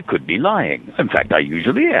 I could be lying. In fact, I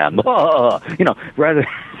usually am. Rather...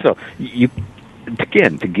 So,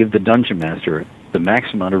 again, to give the dungeon master the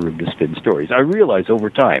maximum amount of room to spin stories. I realize over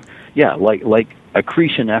time, like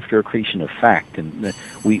accretion after accretion of fact, and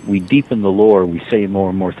we deepen the lore, we say more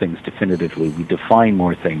and more things definitively, we define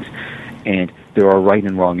more things, and there are right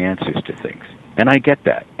and wrong answers to things. And I get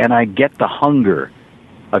that. And I get the hunger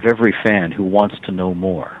of every fan who wants to know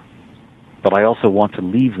more. But I also want to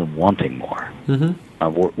leave them wanting more.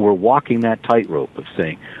 Mm-hmm. We're walking that tightrope of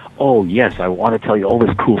saying, oh, yes, I want to tell you all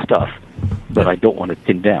this cool stuff, but I don't want to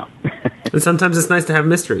pin down. And sometimes it's nice to have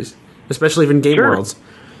mysteries, especially even game worlds.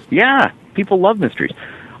 Yeah, people love mysteries.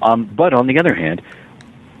 But on the other hand,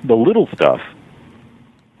 the little stuff,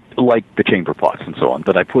 like the chamber pots and so on,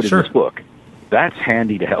 that I put in this book, that's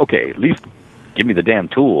handy to have. Okay, at least give me the damn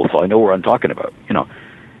tool so I know what I'm talking about.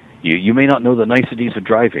 You may not know the niceties of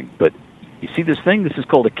driving, but you see this thing? This is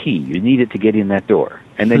called a key. You need it to get in that door.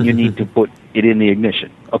 And then you need to put it in the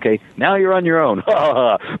ignition. Okay, now you're on your own.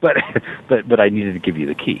 but I needed to give you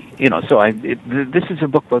the key. So this is a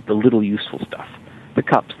book about the little useful stuff. The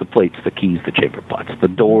cups, the plates, the keys, the chamber pots, the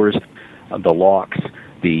doors, the locks,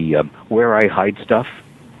 the where I hide stuff.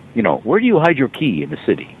 Where do you hide your key in a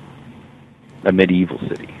city? A medieval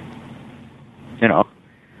city.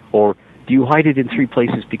 Or do you hide it in 3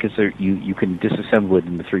 places because you can disassemble it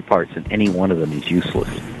into 3 parts and any one of them is useless,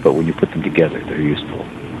 but when you put them together, they're useful?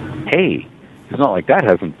 Hey, it's not like that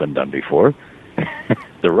hasn't been done before.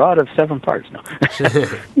 The rod of 7 parts, no.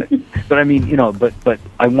 But I mean, but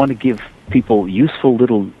I want to give people useful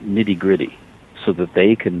little nitty-gritty so that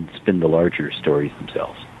they can spin the larger stories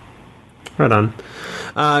themselves. Right on.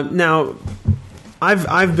 Now,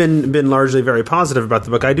 I've been largely very positive about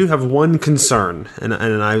the book. I do have one concern, and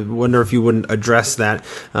I wonder if you wouldn't address that.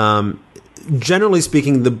 Generally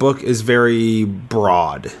speaking, the book is very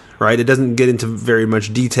broad, right? It doesn't get into very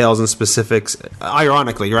much details and specifics.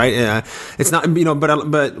 Ironically, right? It's not,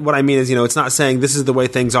 but what I mean is, it's not saying this is the way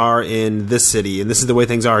things are in this city and this is the way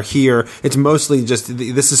things are here. It's mostly just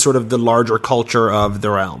this is sort of the larger culture of the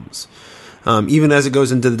realms. Even as it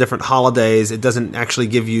goes into the different holidays, it doesn't actually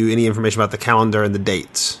give you any information about the calendar and the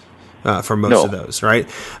dates for most of those, right?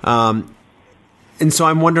 And so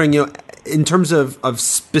I'm wondering, in terms of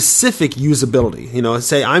specific usability,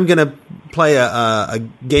 say I'm going to play a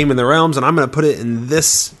game in the realms, and I'm going to put it in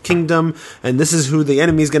this kingdom, and this is who the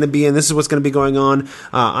enemy is going to be, and this is what's going to be going on.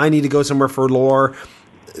 I need to go somewhere for lore.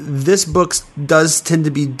 This book does tend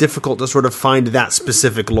to be difficult to sort of find that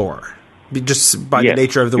specific lore, just by the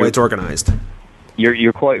nature of the way it's organized.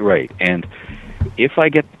 You're quite right, and if I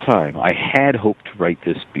get the time, I had hoped to write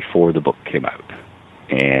this before the book came out,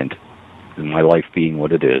 and my life being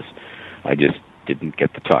what it is, I just didn't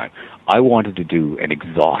get the time. I wanted to do an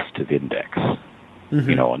exhaustive index,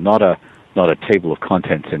 not a table of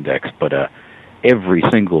contents index, but every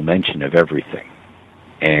single mention of everything,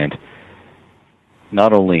 and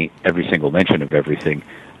not only every single mention of everything,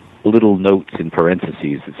 little notes in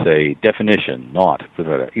parentheses that say definition, not,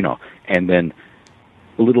 and then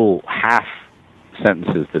little half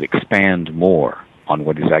sentences that expand more on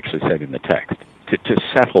what is actually said in the text to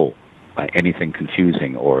settle anything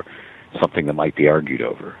confusing or something that might be argued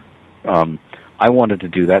over. I wanted to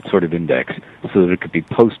do that sort of index so that it could be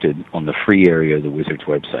posted on the free area of the Wizards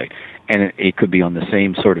website, and it could be on the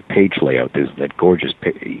same sort of page layout. There's that gorgeous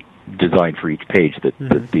design for each page that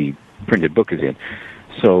the printed book is in.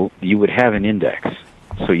 So you would have an index,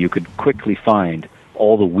 so you could quickly find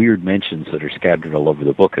all the weird mentions that are scattered all over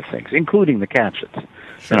the book of things, including the captions.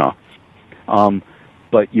 Sure.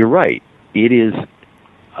 But you're right. It is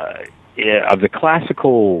of the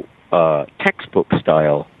classical textbook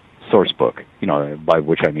style source book, by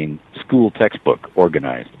which I mean school textbook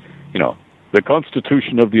organized, the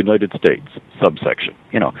Constitution of the United States, subsection,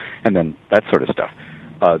 and then that sort of stuff.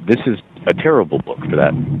 This is a terrible book for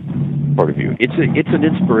that point of view. It's an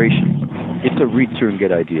inspiration. It's a read through and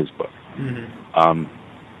get ideas book. Mm-hmm.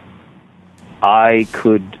 I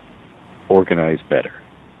could organize better,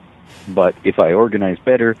 but if I organized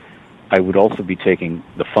better, I would also be taking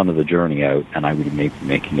the fun of the journey out, and I would be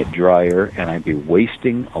making it drier, and I'd be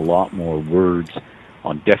wasting a lot more words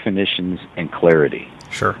on definitions and clarity.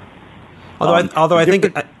 Sure. Although I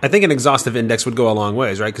think an exhaustive index would go a long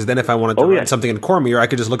ways, right? Because then if I wanted to write something in Cormier, I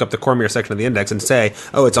could just look up the Cormier section of the index and say,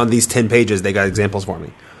 oh, it's on these 10 pages. They got examples for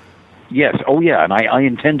me. Yes. Oh, yeah. And I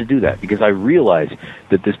intend to do that because I realize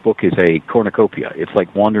that this book is a cornucopia. It's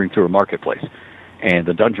like wandering through a marketplace. And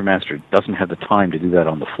the Dungeon Master doesn't have the time to do that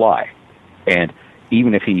on the fly. And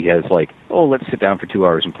even if he has let's sit down for 2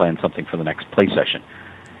 hours and plan something for the next play session.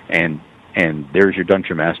 And there's your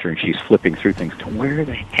Dungeon Master, and she's flipping through things. Where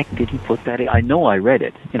the heck did he put that in? I know I read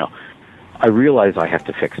it. I realize I have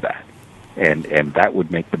to fix that. And that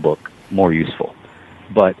would make the book more useful.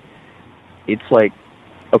 But it's like,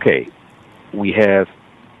 okay, we have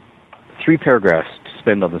 3 paragraphs to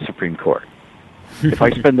spend on the Supreme Court. If I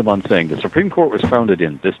spend them on saying the Supreme Court was founded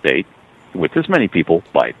in this date, with this many people,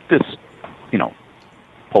 by this,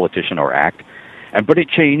 politician or act, but it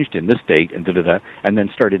changed in this date, and da-da-da, and then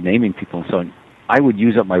started naming people and so on, I would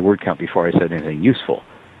use up my word count before I said anything useful.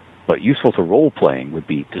 But useful to role-playing would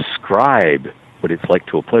be describe what it's like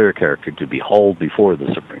to a player character to be hauled before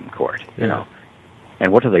the Supreme Court,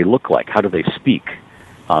 And what do they look like? How do they speak?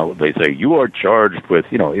 They say, you are charged with,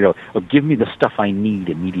 give me the stuff I need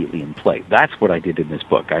immediately in play. That's what I did in this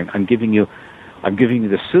book. I'm giving you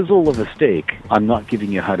the sizzle of a steak. I'm not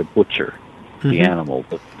giving you how to butcher the animal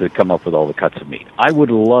to come up with all the cuts of meat. I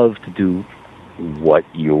would love to do what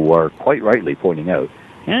you are quite rightly pointing out.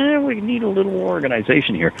 We need a little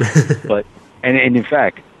organization here. But and in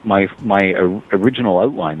fact, my original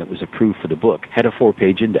outline that was approved for the book had a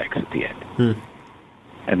 4-page index at the end.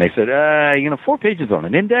 And they said, 4 pages on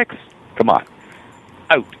an index? Come on.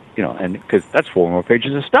 Out. And because that's 4 more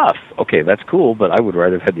pages of stuff. Okay, that's cool, but I would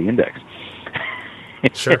rather have had the index.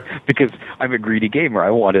 Sure. Because I'm a greedy gamer. I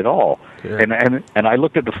want it all. Yeah. And I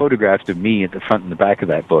looked at the photographs of me at the front and the back of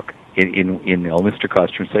that book in Elminster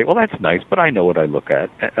costume and say, well, that's nice, but I know what I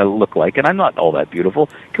look like, and I'm not all that beautiful.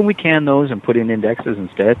 Can we can those and put in indexes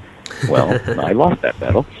instead? Well, I lost that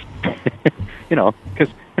battle. Because,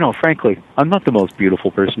 frankly, I'm not the most beautiful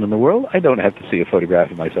person in the world. I don't have to see a photograph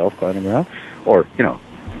of myself climbing around. Or,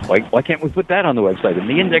 why can't we put that on the website and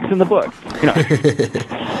the index in the book?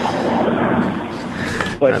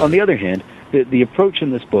 But on the other hand, the approach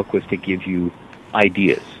in this book was to give you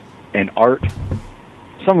ideas and art.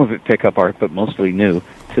 Some of it pick up art, but mostly new,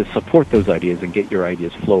 to support those ideas and get your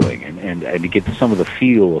ideas flowing and to get some of the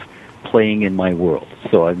feel of playing in my world.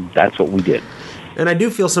 So that's what we did. And I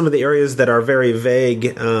do feel some of the areas that are very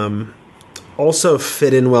vague also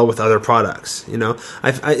fit in well with other products. You know,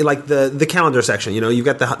 I like the calendar section. You know, you've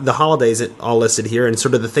got the holidays all listed here, and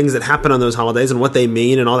sort of the things that happen on those holidays and what they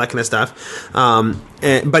mean and all that kind of stuff.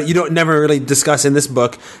 But you don't never really discuss in this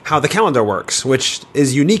book how the calendar works, which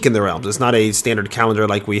is unique in the realms. It's not a standard calendar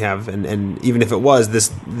like we have, and even if it was,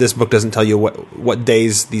 this book doesn't tell you what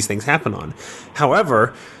days these things happen on.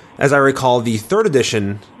 However, as I recall, the 3rd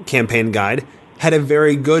edition campaign guide had a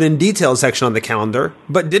very good and detailed section on the calendar,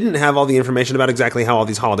 but didn't have all the information about exactly how all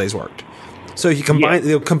these holidays worked. So if you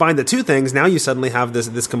combine the two things, now you suddenly have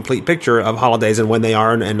this complete picture of holidays and when they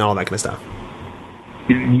are and all that kind of stuff.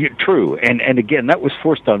 True, and again, that was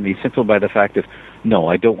forced on me simply by the fact of, no,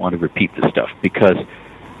 I don't want to repeat this stuff, because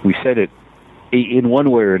we said it in one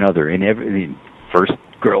way or another, in every first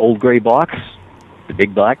old gray box, the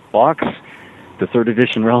big black box, the 3rd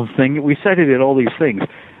edition realm thing, we said it in all these things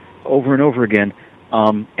over and over again,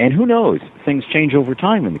 and who knows, things change over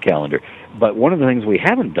time in the calendar. But one of the things we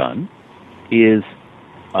haven't done is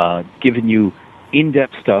given you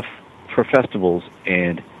in-depth stuff for festivals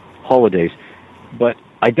and holidays, but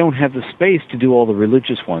I don't have the space to do all the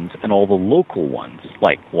religious ones and all the local ones,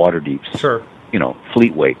 like Waterdeep's, sure,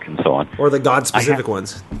 Fleet Wake and so on. Or the God-specific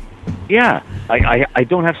ones. Yeah, I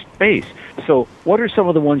don't have space. So what are some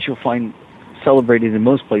of the ones you'll find celebrated in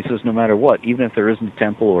most places, no matter what, even if there isn't a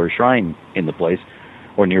temple or a shrine in the place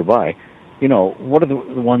or nearby? What are the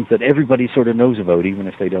ones that everybody sort of knows about, even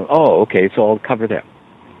if they don't? Oh, okay, so I'll cover them.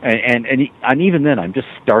 And even then, I'm just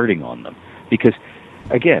starting on them, because,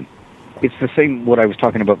 again, it's the same what I was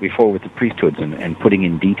talking about before with the priesthoods and putting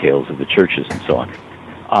in details of the churches and so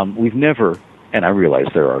on. We've never, and I realize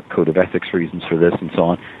there are code of ethics reasons for this and so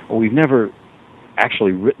on, but we've never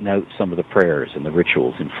actually written out some of the prayers and the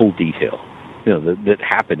rituals in full detail, that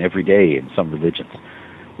happen every day in some religions.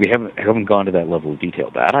 We haven't gone to that level of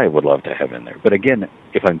detail. That I would love to have in there. But again,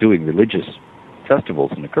 if I'm doing religious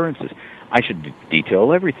festivals and occurrences, I should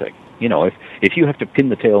detail everything. If you have to pin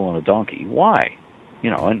the tail on a donkey, why?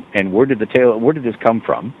 And where did this come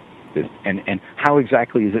from? And how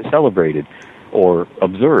exactly is it celebrated or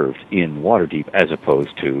observed in Waterdeep as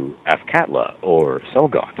opposed to Afkatla or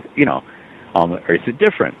Selgoth? Or is it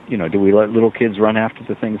different? Do we let little kids run after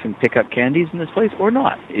the things and pick up candies in this place or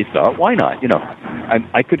not? If not, why not?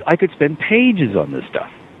 I could spend pages on this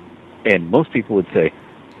stuff, and most people would say,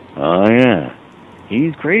 "Oh yeah,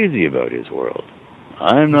 he's crazy about his world.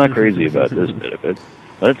 I'm not crazy about this bit of it.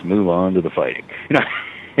 Let's move on to the fighting."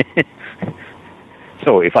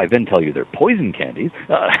 So if I then tell you they're poison candies,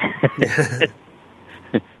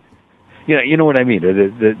 you know what I mean.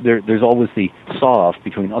 There's always the saw-off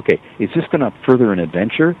between, okay, is this going to further an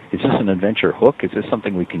adventure? Is this an adventure hook? Is this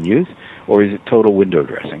something we can use? Or is it total window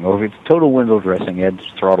dressing? Or if it's total window dressing, Ed,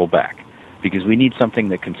 throttle back. Because we need something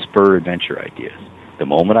that can spur adventure ideas. The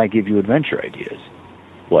moment I give you adventure ideas,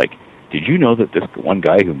 like, did you know that this one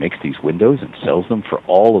guy who makes these windows and sells them for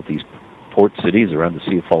all of these port cities around the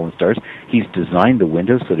Sea of Fallen Stars, he's designed the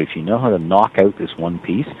windows so that if you know how to knock out this one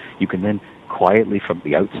piece, you can then quietly from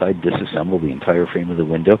the outside disassemble the entire frame of the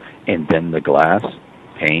window and then the glass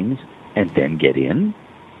panes and then get in?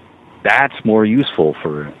 That's more useful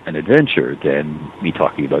for an adventure than me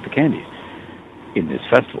talking about the candies in this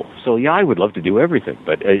festival. So yeah, I would love to do everything,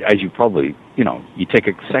 but as you probably, you take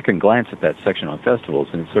a second glance at that section on festivals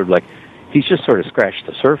and it's sort of like, he's just sort of scratched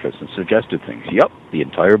the surface and suggested things. Yep, the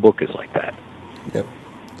entire book is like that. Yep.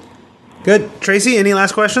 Good. Tracy, any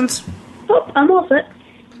last questions? Oh, I'm all set.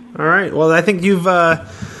 All right. Well, I think you've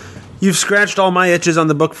scratched all my itches on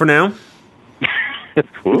the book for now.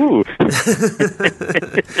 Ooh.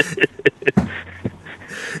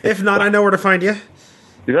 If not, I know where to find you.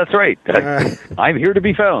 That's right. I'm here to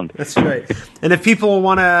be found. That's right. And if people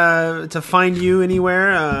want to find you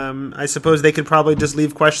anywhere, I suppose they could probably just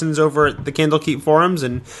leave questions over at the Candlekeep forums,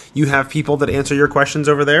 and you have people that answer your questions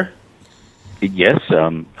over there? Yes.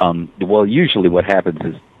 Well, usually what happens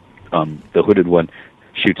is the hooded one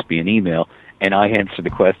shoots me an email, and I answer the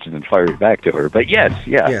question and fire it back to her. But yes.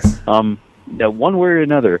 Now, one way or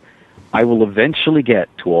another, I will eventually get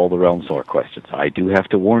to all the Realms Lore questions. I do have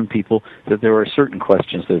to warn people that there are certain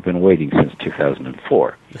questions that have been waiting since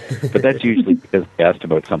 2004. But that's usually because they asked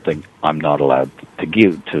about something I'm not allowed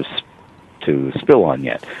to spill on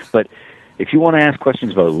yet. But if you want to ask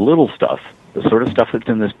questions about little stuff, the sort of stuff that's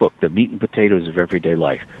in this book, the meat and potatoes of everyday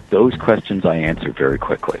life, those questions I answer very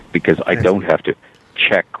quickly because I don't have to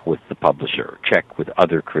check with the publisher, check with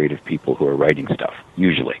other creative people who are writing stuff,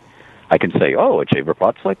 usually. I can say, a chamber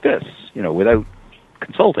pot's like this, without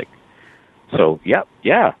consulting. So,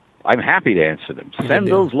 yeah, I'm happy to answer them. Send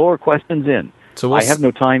those lore questions in. So I have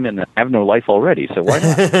no time and I have no life already, so why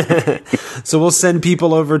not? So we'll send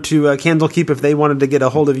people over to Candlekeep if they wanted to get a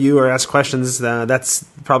hold of you or ask questions. That's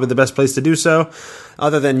probably the best place to do so,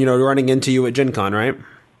 other than running into you at Gen Con, right?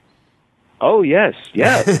 Oh, yes.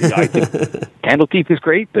 Yeah. I think Candlekeep is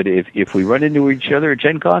great, but if we run into each other at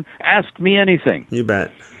Gen Con, ask me anything. You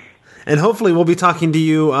bet. And hopefully we'll be talking to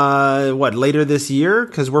you, later this year?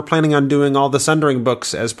 Because we're planning on doing all the Sundering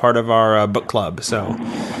books as part of our book club, so...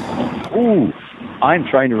 Ooh, I'm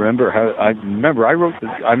trying to remember how. I am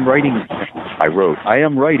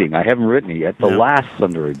writing. I haven't written it yet. The last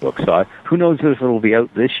Sundering book. So who knows if it'll be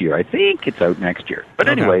out this year? I think it's out next year. But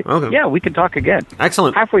anyway, yeah, we can talk again.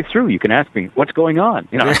 Excellent. Halfway through, you can ask me what's going on.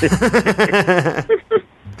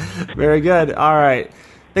 Very good. All right.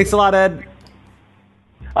 Thanks a lot, Ed.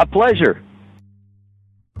 A pleasure.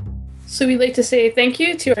 So we'd like to say thank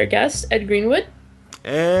you to our guest, Ed Greenwood.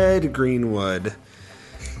 Ed Greenwood.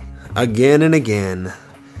 Again and again.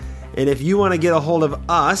 And if you want to get a hold of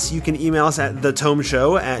us, you can email us at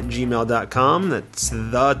thetomeshow@gmail.com. That's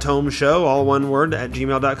thetomeshow, all one word,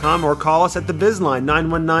 @gmail.com. Or call us at the Biz line,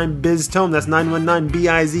 919-BIZ-TOME. That's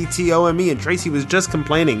 919-BIZTOME. And Tracy was just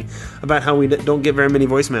complaining about how we don't get very many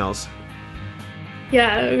voicemails.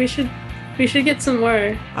 Yeah, we should get some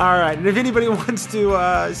more. All right, and if anybody wants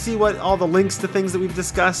to see what all the links to things that we've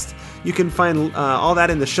discussed, you can find all that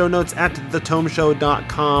in the show notes at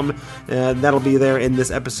thetomeshow.com. That'll be there in this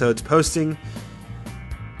episode's posting.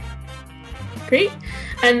 Great.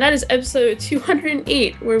 And that is episode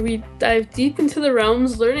 208, where we dive deep into the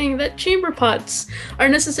realms, learning that chamber pots are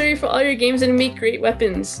necessary for all your games and make great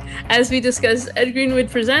weapons. As we discuss, Ed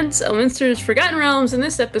Greenwood presents Elminster's Forgotten Realms in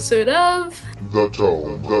this episode of... The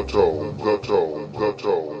Tome, the Tome, the Tome, the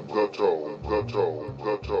Tome, the Tome, the Tome,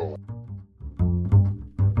 the Tome.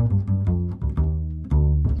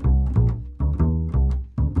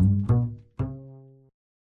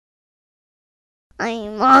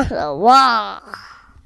 I'm on the wall.